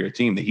superior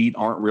team. The Heat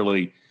aren't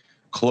really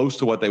close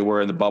to what they were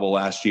in the bubble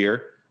last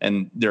year,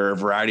 and there are a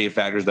variety of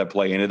factors that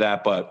play into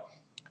that. But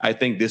I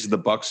think this is the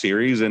Bucks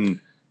series, and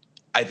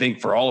I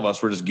think for all of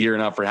us, we're just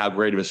gearing up for how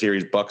great of a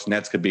series Bucks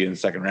Nets could be in the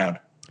second round.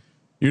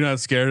 You're not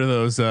scared of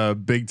those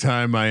big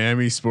time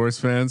Miami sports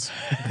fans?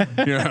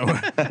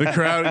 The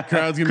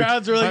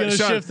crowd's really going to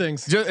Sean, shift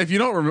things. If you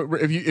don't remember,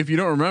 if you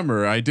don't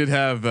remember, I did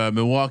have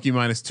Milwaukee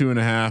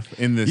 -2.5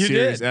 in the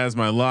series as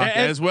my lock,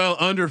 as well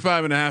under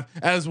 5.5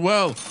 as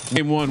well.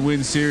 Game 1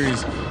 win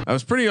series. I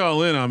was pretty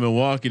all in on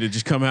Milwaukee to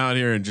just come out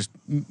here and just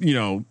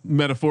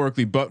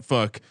metaphorically butt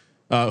fuck.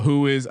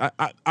 Who is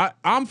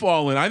I'm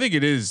falling. I think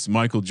it is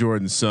Michael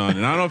Jordan's son,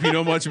 and I don't know if you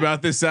know much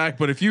about this, Zach,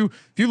 but if you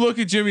look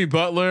at Jimmy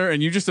Butler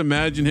and you just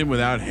imagine him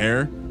without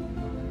hair,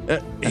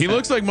 he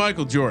looks like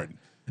Michael Jordan.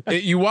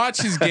 You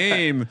watch his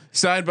game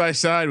side by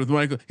side with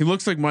Michael. He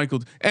looks like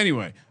Michael.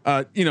 Anyway,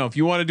 if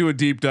you want to do a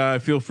deep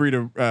dive, feel free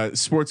to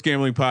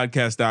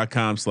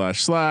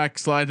sportsgamblingpodcast.com/Slack.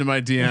 Slide to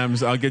my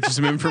DMs. I'll get you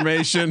some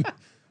information.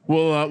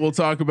 We'll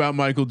talk about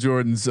Michael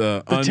Jordan's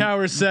the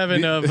Tower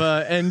 7 of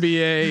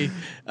NBA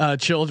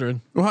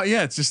children. Well,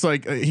 yeah, it's just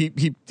like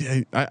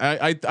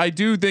I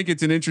do think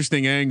it's an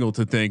interesting angle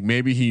to think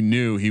maybe he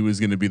knew he was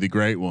going to be the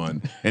great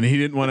one, and he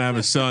didn't want to have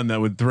a son that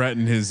would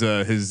threaten his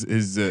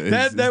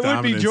that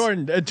would be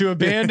Jordan to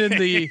abandon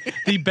the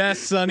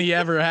best son he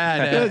ever had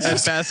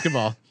at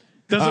basketball.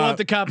 Doesn't want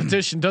the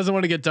competition. Doesn't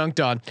want to get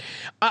dunked on.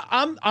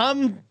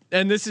 I'm.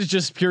 And this is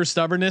just pure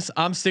stubbornness.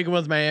 I'm sticking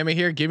with Miami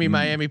here. Give me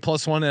Miami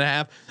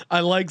 +1.5.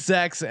 I like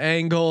Zach's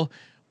angle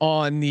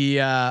on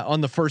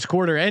the first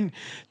quarter. And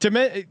to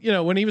me,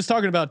 when he was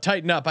talking about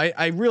tighten up,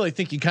 I really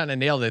think you kind of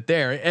nailed it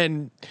there.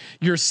 And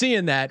you're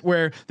seeing that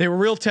where they were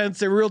real tense,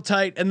 they were real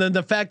tight. And then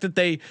the fact that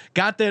they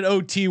got that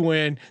OT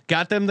win,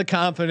 got them the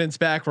confidence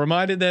back,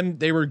 reminded them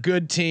they were a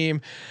good team.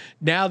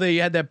 Now they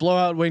had that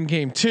blowout win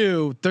game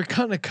 2. They're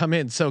gonna come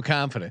in so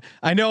confident.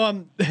 I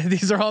know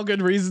these are all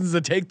good reasons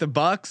to take the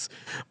Bucks,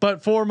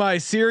 but for my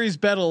series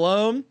bet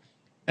alone,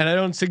 and I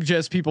don't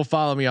suggest people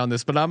follow me on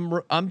this, but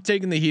I'm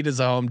taking the Heat as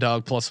a home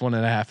dog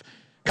 +1.5.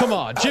 Come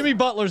on, Jimmy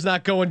Butler's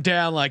not going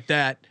down like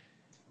that.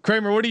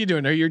 Kramer, what are you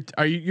doing?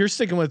 You're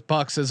sticking with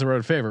Bucks as a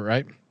road favorite,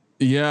 right?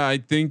 Yeah, I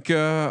think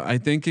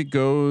it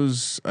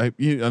goes. I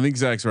think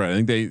Zach's right.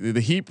 I think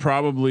the Heat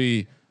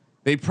probably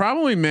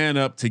man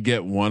up to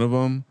get one of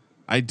them.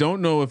 I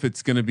don't know if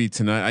it's going to be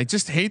tonight. I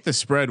just hate the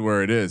spread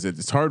where it is.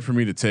 It's hard for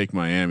me to take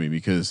Miami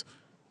because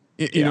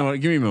you know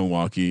what? Give me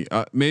Milwaukee.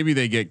 Maybe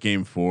they get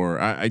game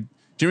 4.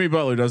 Jimmy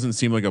Butler doesn't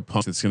seem like a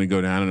punk that's going to go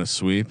down in a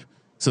sweep.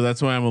 So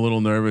that's why I'm a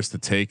little nervous to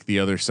take the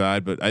other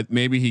side, but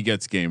maybe he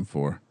gets game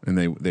 4 and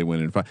they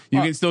win in 5.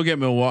 You can still get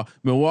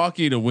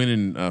Milwaukee to win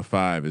in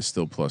 5 is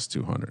still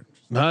 +200.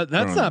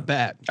 That's not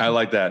bad. I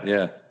like that.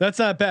 Yeah, that's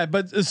not bad.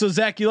 But so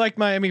Zach, you like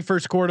Miami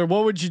first quarter.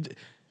 What would you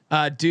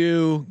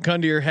do?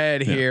 Gun to your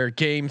head here.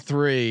 Game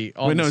 3.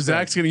 Wait, no,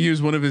 Zach's going to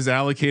use one of his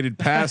allocated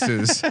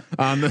passes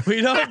on the.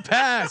 We don't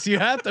pass. You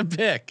have to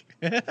pick.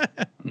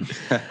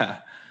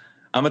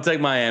 I'm gonna take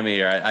Miami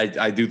here.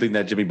 I do think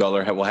that Jimmy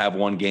Butler will have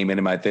one game in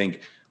him. I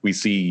think we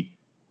see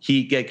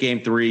Heat get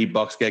game 3,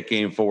 Bucks get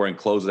game 4, and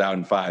close it out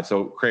in 5.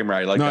 So Kramer,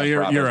 I like that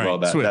you're as right. well.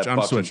 That I'm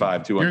Bucks switching.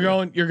 5,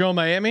 200. You're going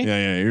Miami.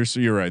 Yeah.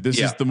 You're right. This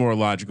is the more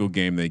logical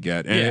game they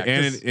get,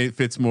 and it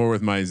fits more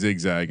with my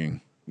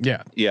zigzagging.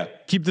 Yeah.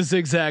 Keep the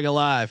zigzag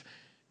alive.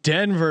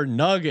 Denver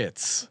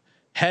Nuggets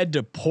head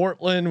to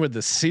Portland with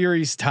the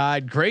series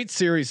tied. Great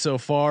series so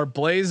far.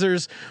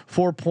 Blazers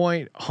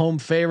 4-point home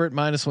favorite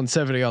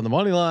 -170 on the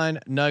money line.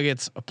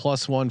 Nuggets a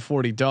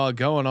 +140 dog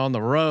going on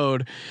the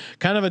road.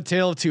 Kind of a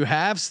tale of two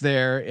halves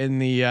there in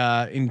the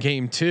in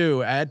game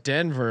 2 at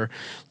Denver.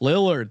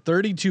 Lillard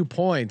 32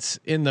 points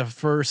in the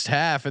first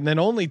half and then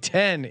only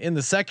 10 in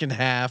the second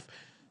half.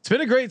 It's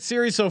been a great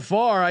series so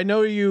far. I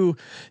know you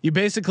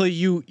basically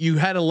you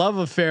had a love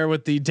affair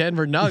with the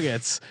Denver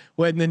Nuggets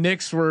when the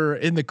Knicks were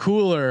in the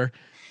cooler.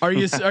 Are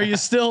you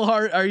still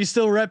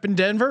repping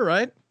Denver,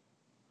 right?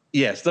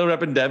 Yeah, still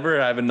repping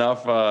Denver. I have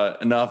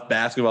enough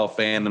basketball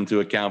fandom to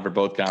account for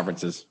both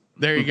conferences.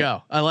 There you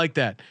go. I like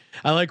that.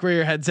 I like where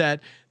your head's at.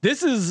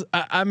 This is,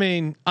 I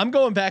mean, I'm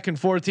going back and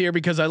forth here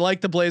because I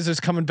like the Blazers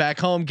coming back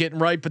home, getting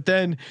right, but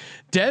then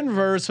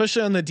Denver,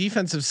 especially on the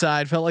defensive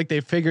side, felt like they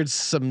figured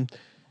some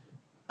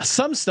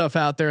stuff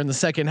out there in the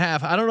second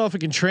half. I don't know if it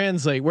can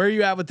translate. Where are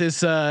you at with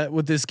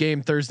this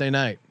game Thursday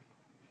night?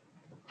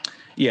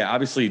 Yeah,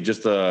 obviously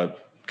just a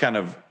kind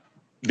of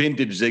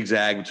vintage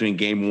zigzag between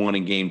game 1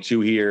 and game 2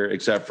 here,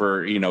 except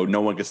for,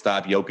 no one could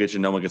stop Jokic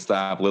and no one could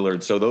stop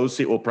Lillard. So those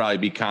will probably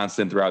be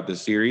constant throughout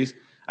this series.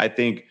 I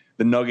think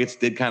the Nuggets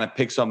did kind of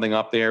pick something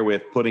up there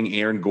with putting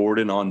Aaron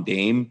Gordon on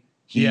Dame.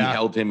 He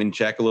held him in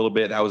check a little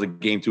bit. That was a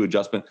game 2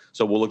 adjustment.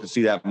 So we'll look to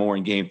see that more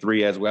in game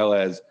 3, as well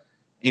as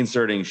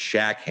inserting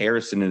Shaq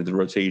Harrison into the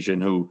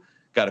rotation, who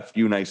got a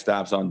few nice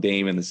stops on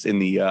Dame in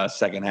the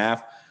second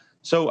half.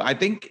 So I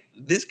think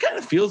this kind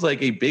of feels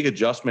like a big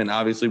adjustment.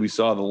 Obviously, we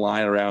saw the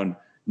line around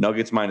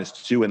Nuggets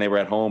 -2 when they were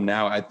at home.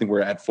 Now I think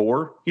we're at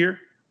 4 here.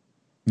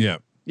 Yeah.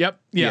 Yep.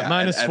 Yeah.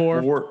 At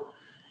 -4.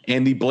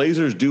 And the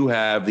Blazers do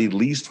have the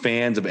least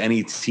fans of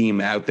any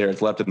team out there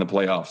that's left in the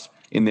playoffs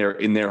in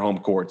their home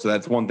court. So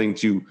that's one thing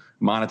to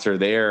monitor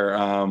there.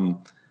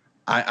 I'm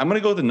going to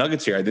go with the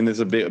Nuggets here. I think there's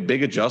a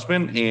big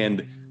adjustment,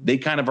 and they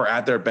kind of are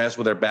at their best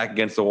with their back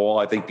against the wall.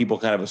 I think people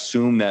kind of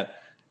assume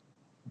that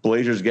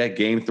Blazers get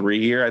game 3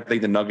 here. I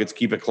think the Nuggets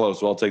keep it close,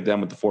 so I'll take them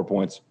with the 4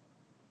 points.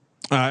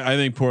 I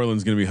think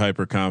Portland's going to be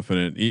hyper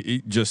confident.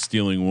 Just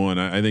stealing one.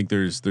 I think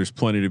there's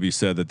plenty to be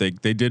said that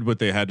they did what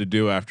they had to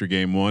do after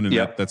game 1, and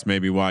that's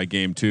maybe why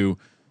game 2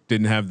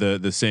 didn't have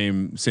the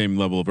same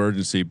level of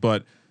urgency.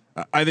 But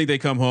I think they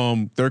come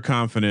home, they're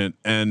confident.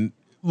 And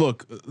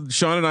look,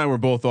 Sean and I were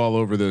both all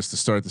over this to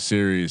start the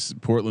series.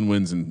 Portland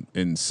wins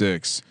in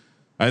 6.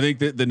 I think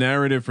that the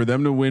narrative for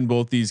them to win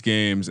both these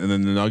games and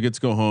then the Nuggets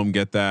go home,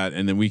 get that,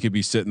 and then we could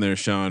be sitting there,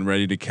 Sean,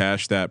 ready to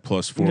cash that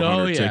plus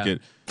 400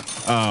 ticket.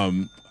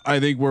 I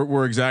think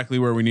we're exactly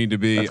where we need to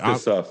be. That's good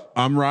stuff.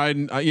 I'm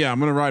riding. I'm going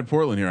to ride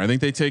Portland here. I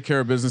think they take care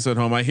of business at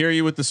home. I hear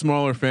you with the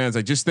smaller fans.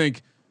 I just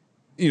think,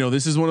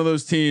 this is one of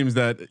those teams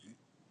that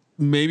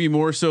maybe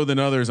more so than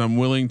others, I'm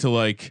willing to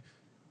like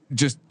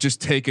just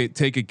take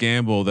a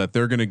gamble that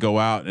they're going to go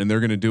out and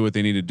they're going to do what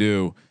they need to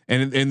do.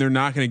 And they're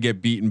not going to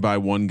get beaten by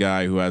one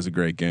guy who has a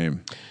great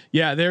game.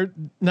 Yeah. They're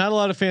not a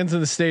lot of fans in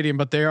the stadium,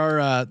 but they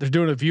are, they're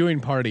doing a viewing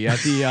party at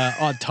the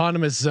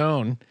autonomous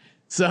zone.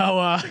 So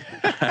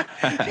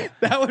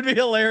that would be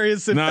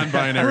hilarious.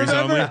 Non-binaries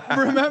only.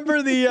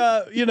 Remember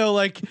the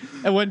like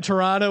when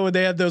Toronto, when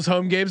they had those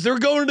home games, they were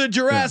going to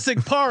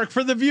Jurassic Park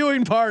for the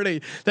viewing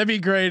party. That'd be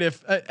great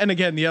if. And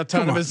again, the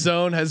autonomous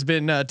zone has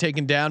been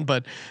taken down,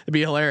 but it'd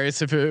be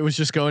hilarious if it was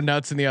just going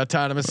nuts in the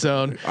autonomous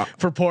zone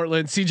for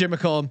Portland. CJ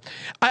McCollum.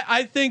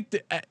 I think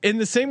in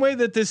the same way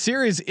that this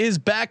series is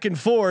back and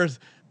forth,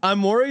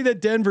 I'm worried that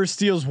Denver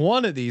steals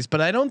one of these,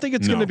 but I don't think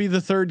it's going to be the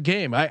third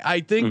game. I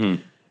think.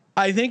 Mm-hmm.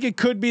 I think it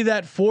could be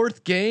that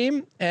fourth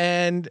game,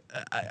 and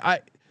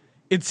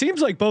it seems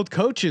like both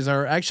coaches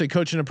are actually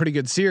coaching a pretty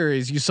good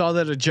series. You saw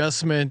that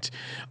adjustment,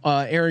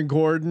 Aaron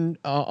Gordon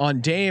on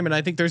Dame, and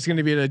I think there's going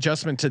to be an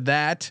adjustment to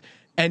that.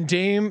 And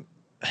Dame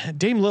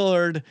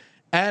Lillard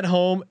at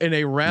home in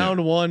a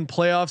round 1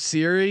 playoff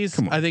series,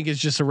 I think is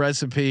just a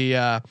recipe.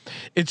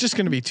 It's just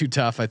going to be too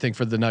tough, I think,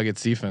 for the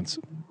Nuggets defense.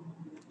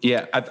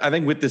 Yeah, I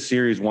think with this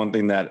series, one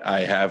thing that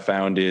I have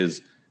found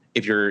is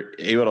if you're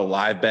able to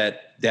live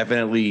bet,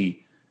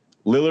 definitely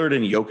Lillard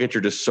and Jokic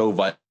are just so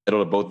vital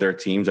to both their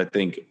teams. I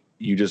think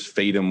you just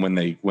fade them when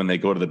they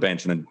go to the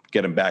bench and then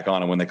get them back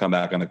on them when they come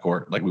back on the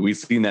court. Like we've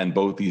seen that in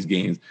both these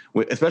games,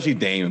 especially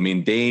Dame. I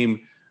mean,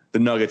 Dame, the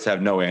Nuggets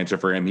have no answer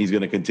for him. He's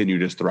going to continue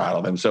to just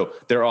throttle them. So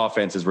their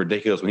offense is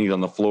ridiculous when he's on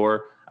the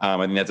floor. I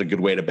think that's a good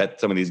way to bet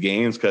some of these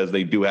games because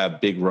they do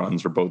have big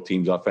runs for both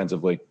teams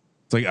offensively.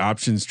 It's like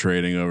options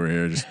trading over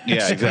here. Just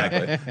yeah,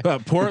 exactly.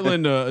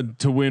 Portland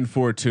to win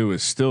 4-2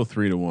 is still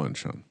 3-1,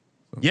 Sean.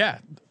 So. Yeah,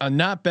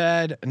 not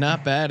bad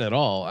at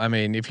all. I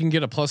mean, if you can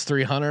get a plus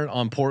 300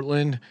 on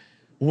Portland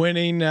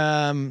winning,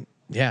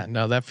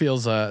 that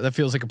feels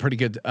like a pretty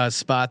good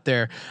spot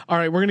there. All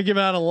right, we're gonna give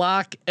out a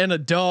lock and a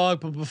dog,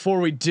 but before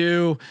we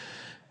do,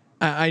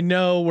 I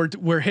know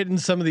we're hitting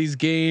some of these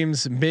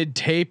games mid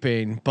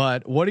taping,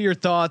 but what are your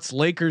thoughts?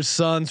 Lakers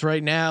Suns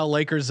right now.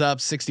 Lakers up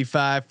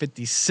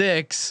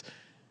 65-56.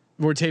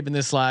 We're taping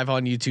this live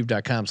on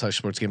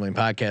youtube.com/sportsgambling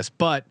podcast,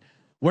 but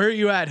where are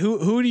you at?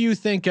 Who do you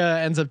think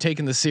ends up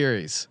taking the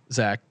series,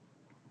 Zach?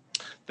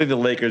 I think the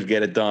Lakers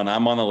get it done.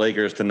 I'm on the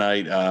Lakers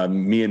tonight.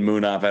 Me and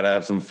Munaf had to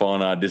have some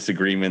fun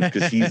disagreements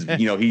because he's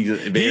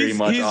very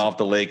much off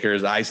the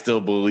Lakers. I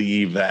still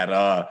believe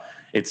that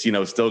it's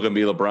still going to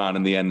be LeBron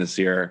in the end this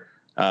year.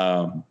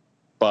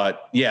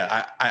 But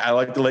yeah, I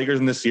like the Lakers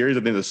in this series.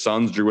 I think the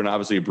Suns drew in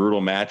obviously a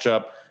brutal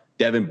matchup.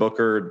 Devin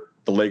Booker,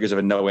 the Lakers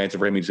have no answer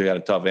for him. He's got a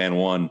tough and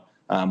one.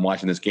 I'm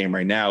watching this game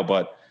right now,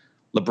 but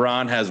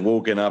LeBron has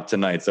woken up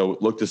tonight, so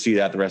look to see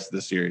that the rest of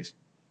the series.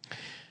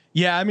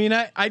 Yeah, I mean,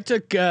 I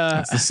took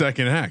that's the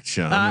second act,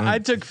 Sean. I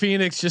took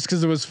Phoenix just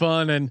because it was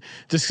fun and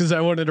just because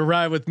I wanted to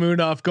ride with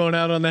Munaf going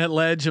out on that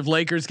ledge of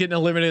Lakers getting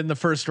eliminated in the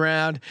first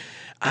round.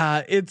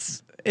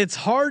 It's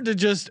hard to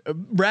just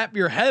wrap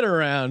your head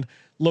around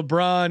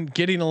LeBron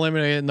getting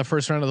eliminated in the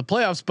first round of the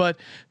playoffs, but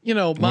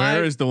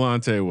where is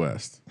Delonte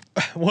West?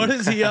 What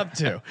is he up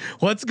to?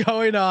 What's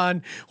going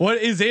on? What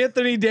is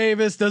Anthony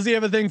Davis? Does he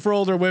have a thing for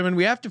older women?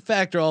 We have to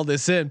factor all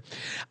this in.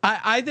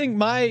 I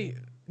think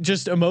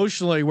just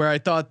emotionally where I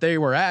thought they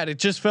were at, it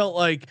just felt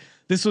like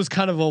this was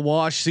kind of a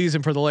wash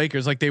season for the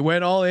Lakers. Like they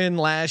went all in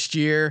last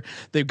year.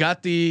 They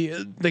got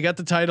the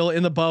title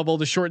in the bubble,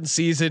 the shortened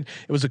season.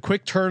 It was a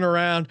quick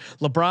turnaround.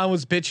 LeBron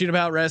was bitching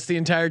about rest the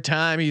entire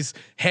time. He's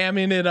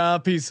hamming it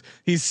up. He's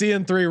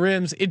seeing 3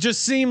 rims. It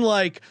just seemed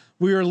like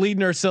we were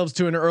leading ourselves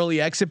to an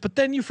early exit, but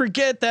then you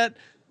forget that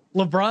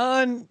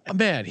LeBron,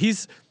 man,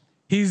 he's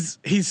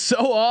he's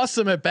so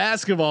awesome at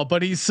basketball,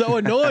 but he's so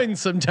annoying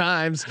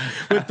sometimes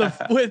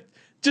with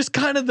just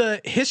kind of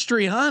the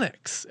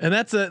histrionics. And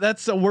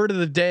that's a word of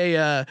the day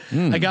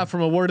I got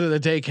from a word of the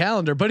day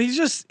calendar. But he's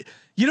just,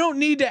 you don't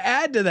need to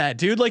add to that,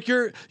 dude. Like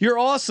you're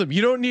awesome.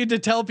 You don't need to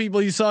tell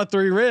people you saw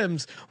 3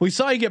 rims. We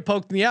saw you get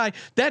poked in the eye.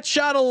 That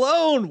shot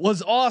alone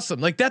was awesome.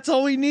 Like that's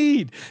all we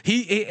need.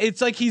 It's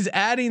like he's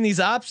adding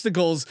these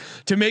obstacles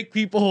to make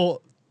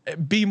people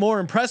be more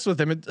impressed with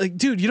him. It's like,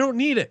 dude, you don't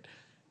need it.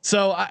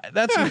 So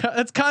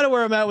that's kind of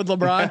where I'm at with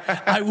LeBron.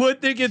 I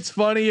would think it's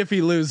funny if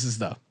he loses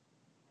though.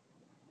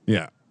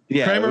 Yeah.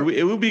 Yeah.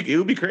 It would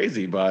be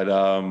crazy, but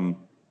I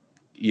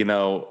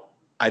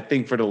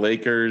think for the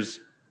Lakers,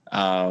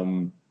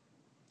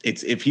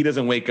 it's if he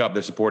doesn't wake up,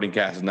 the supporting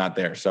cast is not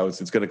there. So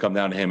it's going to come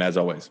down to him as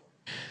always.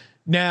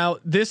 Now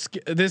this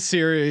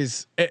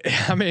series,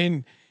 I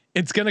mean,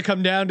 it's going to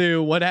come down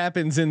to what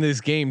happens in this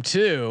game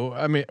too.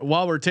 I mean,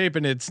 while we're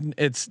taping,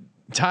 it's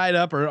tied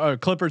up or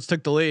Clippers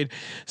took the lead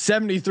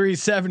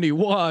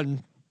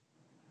 73-71.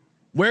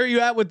 Where are you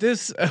at with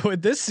this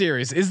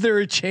series? Is there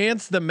a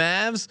chance the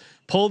Mavs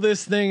pull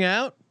this thing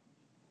out?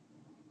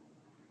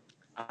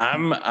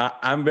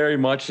 I'm very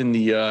much in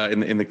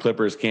the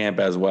Clippers camp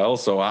as well.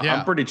 So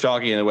I'm pretty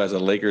chalky as a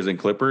Lakers and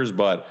Clippers,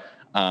 but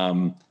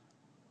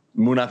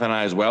Munath and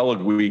I as well.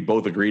 We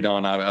both agreed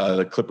on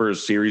the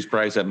Clippers series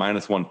price at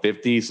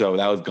 -150. So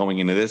that was going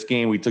into this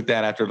game. We took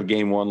that after the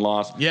game 1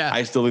 loss. Yeah,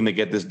 I still think they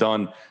get this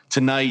done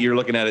tonight. You're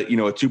looking at it, a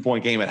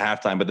 2-point game at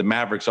halftime, but the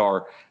Mavericks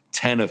are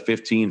 10 of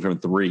 15 from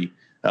 3,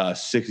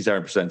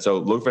 67%. So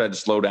look for that to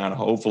slow down,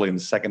 hopefully in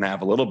the second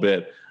half a little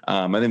bit.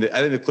 I think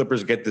the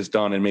Clippers get this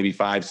done in maybe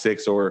 5,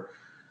 6, or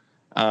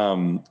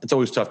it's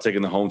always tough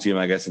taking the home team,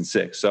 I guess, in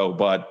 6. So,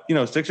 but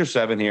 6 or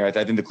 7 here, I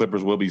think the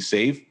Clippers will be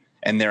safe,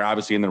 and they're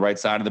obviously in the right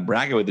side of the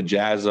bracket with the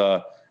Jazz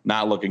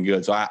not looking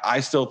good. So I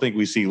still think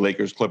we see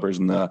Lakers Clippers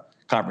in the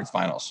conference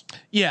finals.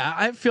 Yeah,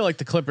 I feel like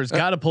the Clippers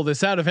got to pull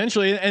this out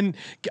eventually, and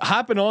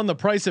hopping on the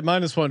price at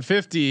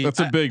 -150. That's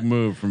a big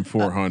move from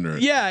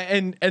 400. Yeah,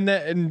 and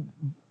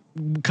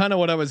kind of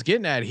what I was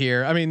getting at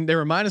here. I mean, they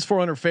were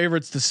 -400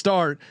 favorites to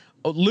start.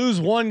 Lose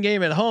 1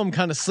 game at home,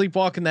 kind of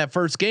sleepwalking that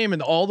first game,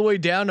 and all the way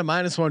down to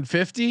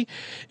 -150.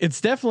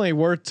 It's definitely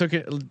worth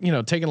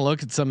taking a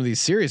look at some of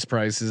these series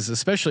prices,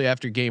 especially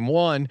after game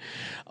 1,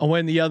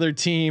 when the other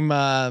team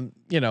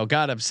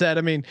got upset.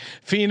 I mean,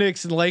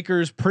 Phoenix and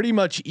Lakers pretty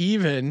much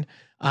even.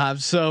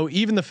 So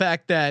even the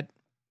fact that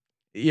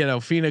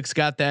Phoenix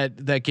got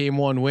that game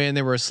 1 win,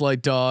 they were a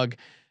slight dog.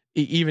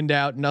 Evened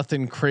out,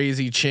 nothing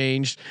crazy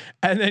changed.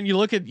 And then you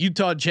look at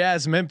Utah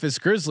Jazz, Memphis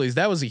Grizzlies.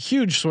 That was a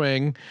huge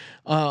swing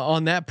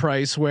on that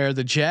price, where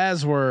the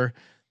Jazz were,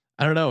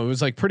 I don't know, it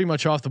was like pretty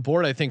much off the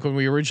board, I think, when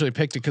we originally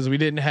picked it, because we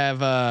didn't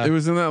have it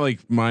was in that like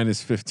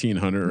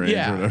 -1500 range.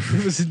 Yeah, or whatever.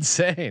 It was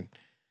insane.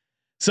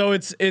 So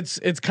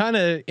it's kind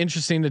of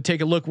interesting to take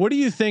a look. What do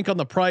you think on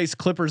the price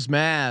Clippers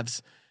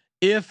Mavs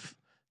if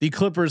the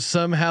Clippers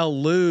somehow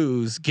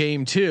lose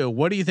game 2?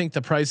 What do you think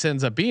the price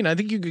ends up being? I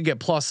think you could get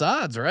plus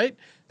odds, right?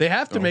 They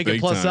have to make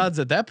it plus odds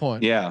at that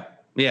point. Yeah.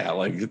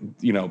 Like,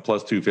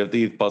 plus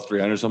 250, plus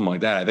 300, something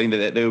like that. I think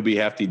that they would be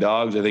hefty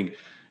dogs. I think,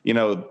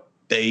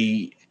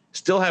 they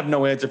still have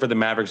no answer for the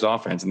Mavericks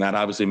offense. And that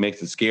obviously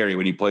makes it scary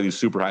when you play these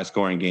super high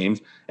scoring games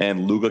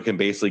and Luka can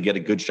basically get a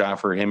good shot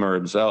for him or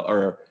himself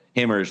or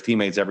him or his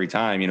teammates every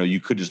time. You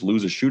could just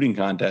lose a shooting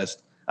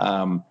contest.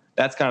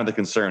 That's kind of the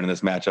concern in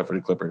this matchup for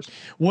the Clippers.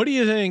 What do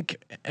you think?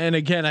 And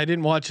again, I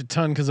didn't watch a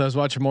ton because I was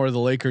watching more of the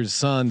Lakers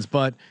Suns,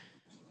 but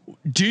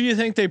do you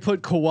think they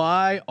put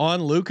Kawhi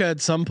on Luka at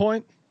some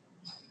point?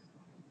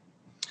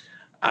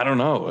 I don't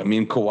know. I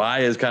mean,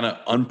 Kawhi is kind of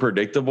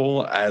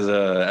unpredictable as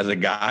a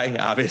guy.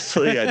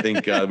 Obviously, I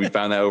think we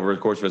found that over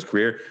the course of his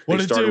career. They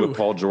started with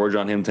Paul George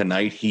on him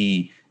tonight.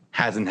 He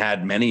hasn't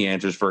had many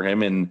answers for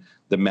him, and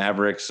the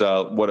Mavericks.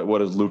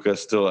 What is Luka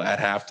still at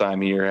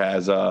halftime here?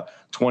 Has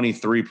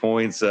 23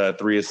 points,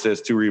 3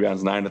 assists, 2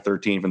 rebounds, 9 of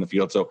 13 from the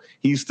field. So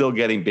he's still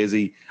getting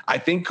busy. I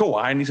think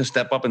Kawhi needs to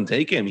step up and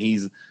take him.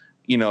 He's,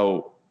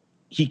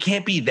 he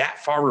can't be that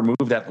far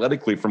removed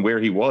athletically from where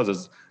he was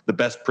as the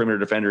best perimeter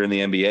defender in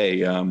the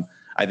NBA.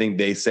 I think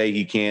they say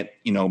he can't,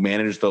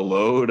 manage the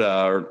load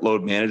or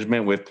load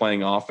management with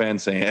playing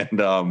offense and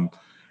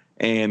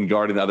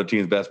guarding the other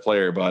team's best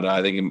player. But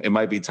I think it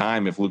might be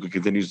time if Luka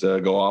continues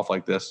to go off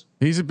like this.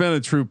 He's been a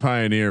true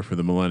pioneer for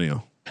the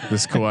millennial.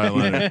 This Kawhi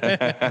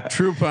Leonard,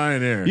 true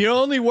pioneer. You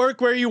only work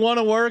where you want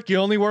to work. You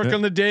only work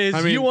on the days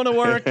you want to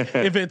work.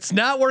 If it's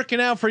not working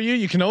out for you,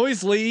 you can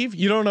always leave.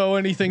 You don't owe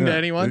anything to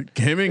anyone.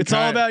 It's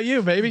all about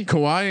you, baby.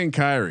 Kawhi and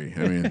Kyrie.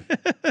 I mean,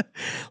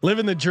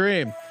 living the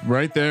dream.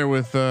 Right there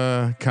with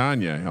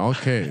Kanye. All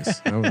K's.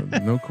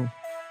 No cool.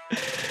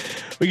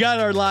 We got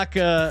our lock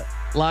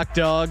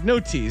dog.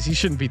 No tease. You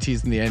shouldn't be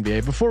teasing the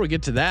NBA. Before we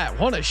get to that,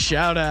 want to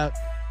shout out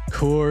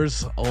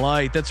Coors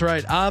Light. That's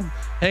right. I'm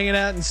hanging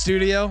out in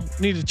studio.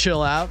 Need to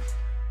chill out.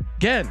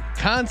 Again,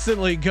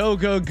 constantly go.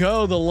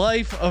 The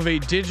life of a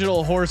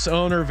digital horse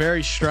owner,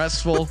 very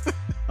stressful.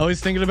 Always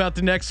thinking about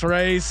the next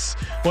race.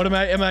 What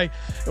am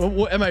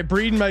I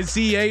breeding my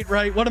Z8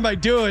 right? What am I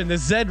doing? The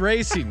Zed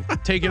Racing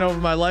taking over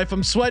my life.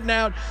 I'm sweating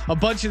out a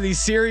bunch of these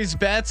series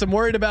bets. I'm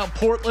worried about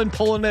Portland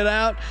pulling it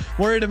out.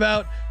 Worried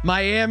about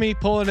Miami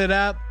pulling it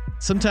out.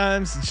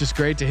 Sometimes it's just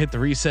great to hit the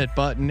reset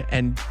button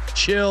and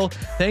chill.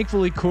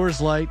 Thankfully,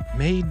 Coors Light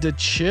made to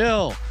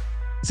chill.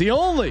 It's the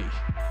only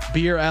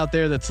beer out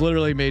there that's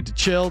literally made to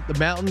chill. The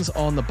mountains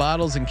on the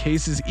bottles and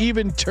cases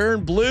even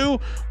turn blue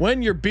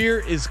when your beer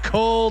is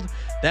cold.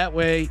 That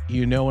way,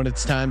 you know when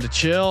it's time to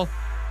chill.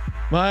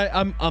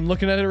 I'm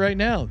looking at it right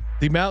now.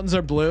 The mountains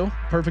are blue.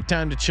 Perfect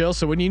time to chill.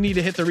 So when you need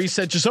to hit the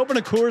reset, just open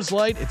a Coors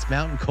Light. It's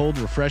mountain cold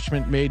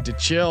refreshment made to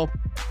chill.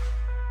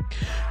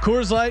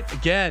 Coors Light,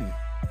 again,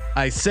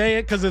 I say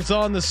it because it's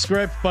on the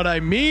script, but I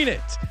mean it.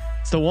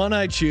 It's the one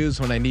I choose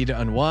when I need to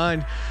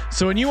unwind.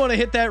 So when you want to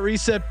hit that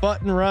reset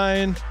button,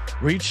 Ryan,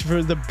 reach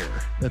for the beer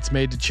that's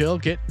made to chill.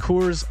 Get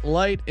Coors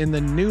Light in the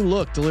new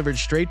look, delivered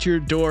straight to your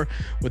door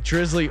with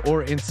Drizzly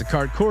or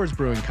Instacart. Coors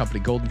Brewing Company,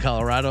 Golden,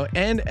 Colorado.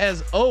 And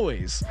as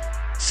always,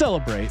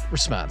 celebrate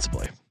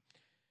responsibly.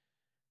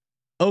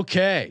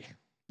 Okay,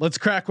 let's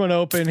crack one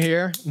open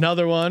here.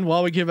 Another one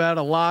while we give out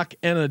a lock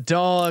and a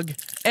dog.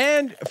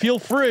 And feel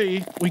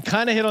free, we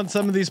kind of hit on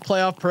some of these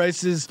playoff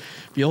prices.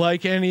 If you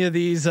like any of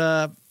these,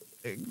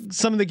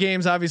 some of the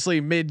games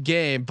obviously mid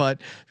game, but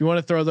if you want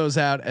to throw those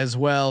out as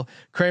well,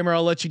 Kramer,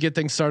 I'll let you get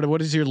things started.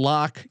 What is your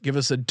lock? Give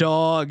us a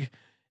dog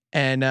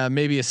and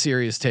maybe a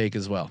serious take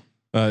as well.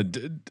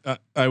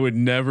 I would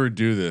never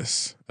do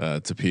this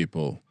to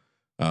people,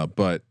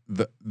 but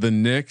the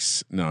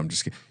Knicks. No, I'm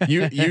just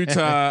kidding.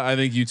 Utah. I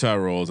think Utah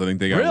rolls. I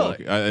think they got.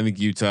 Really? I think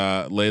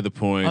Utah lay the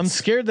points. I'm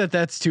scared that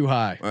that's too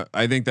high.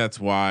 I think that's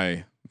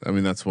why. I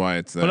mean, that's why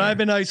it's there. But I've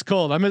been ice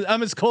cold.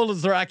 I'm as cold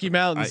as the Rocky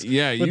Mountains.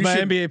 Yeah, with my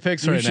NBA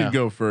picks right now. You should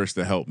go first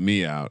to help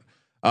me out.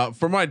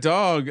 For my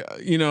dog,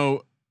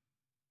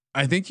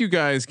 I think you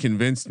guys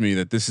convinced me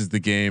that this is the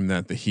game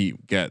that the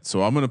Heat get.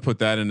 So I'm going to put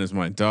that in as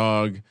my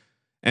dog.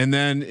 And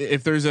then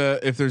if there's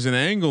an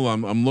angle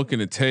I'm looking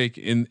to take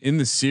in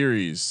the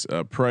series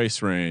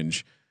price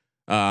range,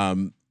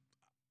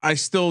 I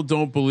still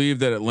don't believe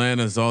that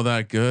Atlanta is all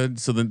that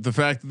good. So the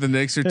fact that the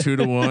Knicks are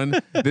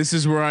 2-1, this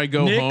is where I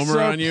go Knicks homer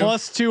are on you.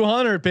 Plus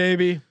 200,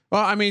 baby.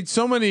 Well, I mean,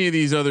 so many of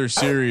these other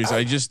series,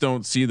 I just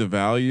don't see the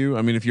value.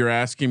 I mean, if you're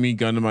asking me,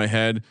 gun to my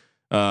head,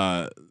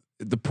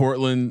 the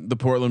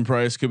Portland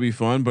price could be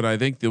fun, but I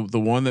think the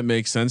one that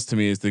makes sense to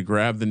me is to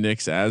grab the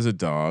Knicks as a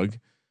dog.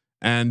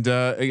 And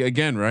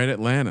again, right,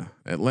 Atlanta.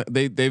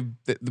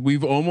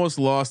 We've almost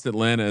lost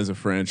Atlanta as a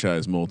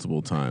franchise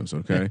multiple times.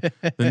 Okay,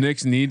 the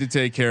Knicks need to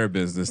take care of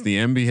business. The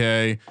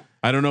NBA,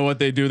 I don't know what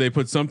they do. They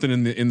put something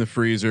in the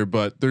freezer,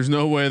 but there's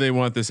no way they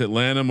want this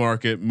Atlanta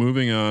market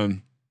moving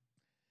on.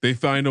 They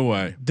find a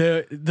way.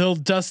 They'll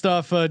dust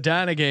off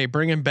Donaghy,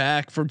 bring him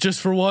back for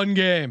one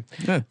game.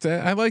 Yeah,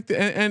 I like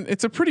and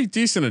it's a pretty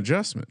decent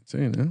adjustment.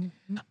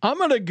 I'm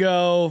gonna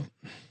go.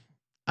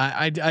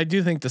 I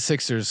do think the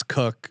Sixers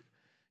cook.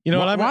 You know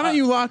what? Why don't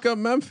you lock up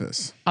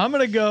Memphis? I'm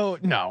gonna go.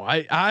 No,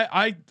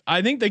 I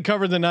think they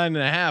cover the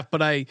 9.5,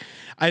 but I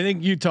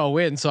think Utah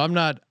wins. So I'm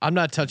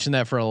not touching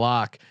that for a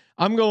lock.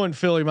 I'm going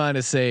Philly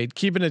 -8,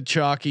 keeping it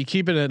chalky,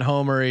 keeping it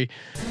homery.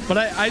 But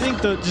I think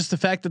just the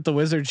fact that the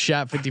Wizards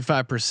shot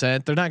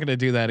 55%, they're not going to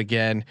do that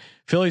again.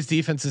 Philly's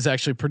defense is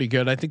actually pretty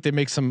good. I think they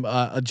make some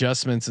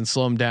adjustments and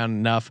slow them down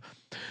enough.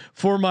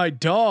 For my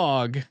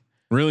dog,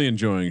 really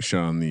enjoying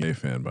Sean the A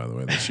fan, by the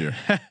way, this year.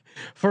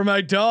 For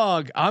my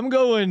dog, I'm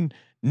going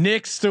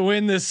Knicks to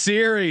win this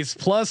series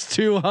plus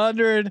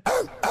 200.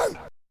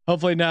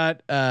 Hopefully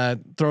not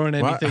throwing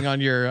anything on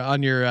your.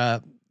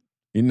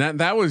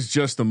 That was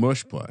just a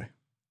mush play.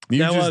 You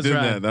that just was did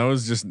right.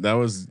 that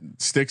was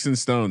sticks and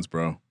stones,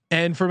 bro.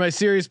 And for my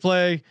series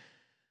play,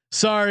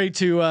 sorry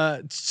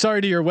to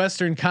your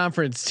Western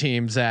Conference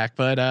team, Zach,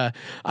 but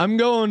I'm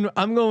going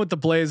with the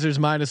Blazers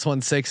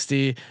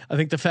 -160. I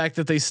think the fact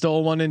that they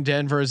stole one in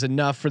Denver is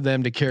enough for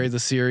them to carry the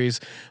series.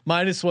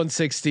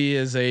 -160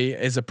 is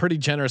a pretty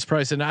generous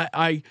price, and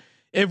I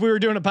if we were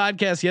doing a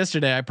podcast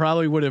yesterday, I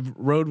probably would have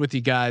rode with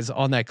you guys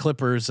on that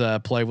Clippers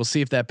play. We'll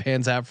see if that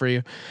pans out for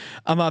you.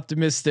 I'm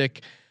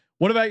optimistic.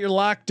 What about your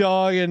lock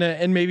dog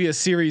and maybe a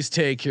series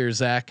take here,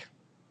 Zach?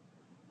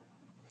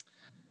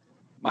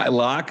 My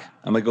lock,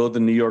 I'm gonna go with the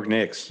New York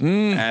Knicks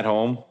at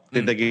home.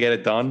 Think they can get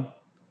it done.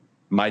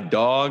 My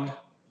dog,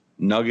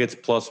 Nuggets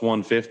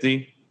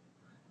 +150,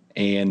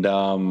 and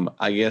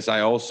I guess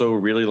I also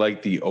really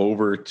like the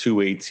over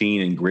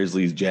 218 in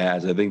Grizzlies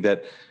Jazz. I think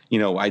that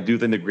I do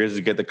think the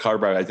Grizzlies get the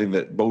card right. I think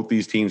that both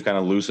these teams kind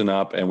of loosen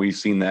up, and we've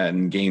seen that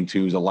in game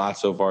twos a lot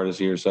so far this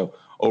year. So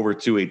over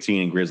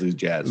 218 in Grizzlies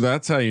Jazz.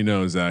 That's how you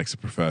know Zach's a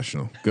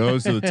professional.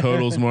 Goes to the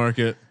totals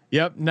market.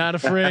 Yep, not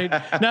afraid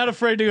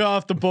to go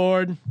off the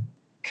board.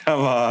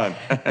 Come on.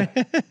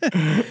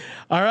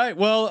 All right.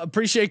 Well,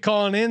 appreciate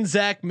calling in,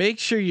 Zach. Make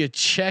sure you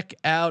check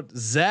out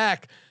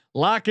Zach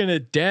locking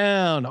it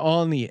down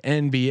on the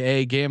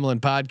NBA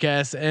Gambling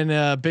Podcast,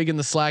 and big in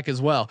the Slack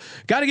as well.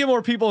 Got to get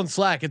more people in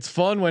Slack. It's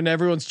fun when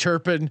everyone's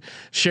chirping,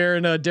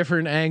 sharing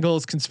different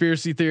angles,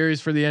 conspiracy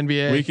theories for the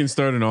NBA. We can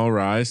start an All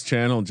Rise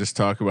channel and just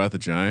talk about the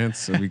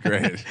Giants. It'd be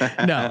great.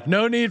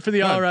 No need for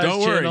the All Rise channel.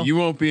 Don't worry, you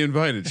won't be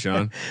invited,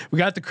 Sean. We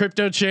got the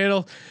crypto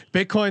channel.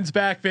 Bitcoin's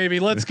back, baby.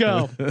 Let's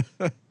go.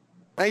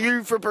 Thank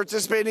you for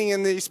participating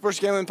in the Sports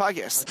Gambling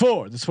Podcast.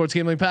 For the Sports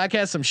Gambling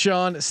Podcast, I'm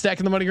Sean,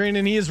 stacking the money green,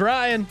 and he is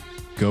Ryan.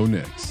 Go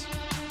Knicks.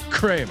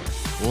 Kramer.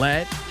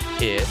 Let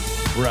it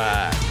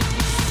ride.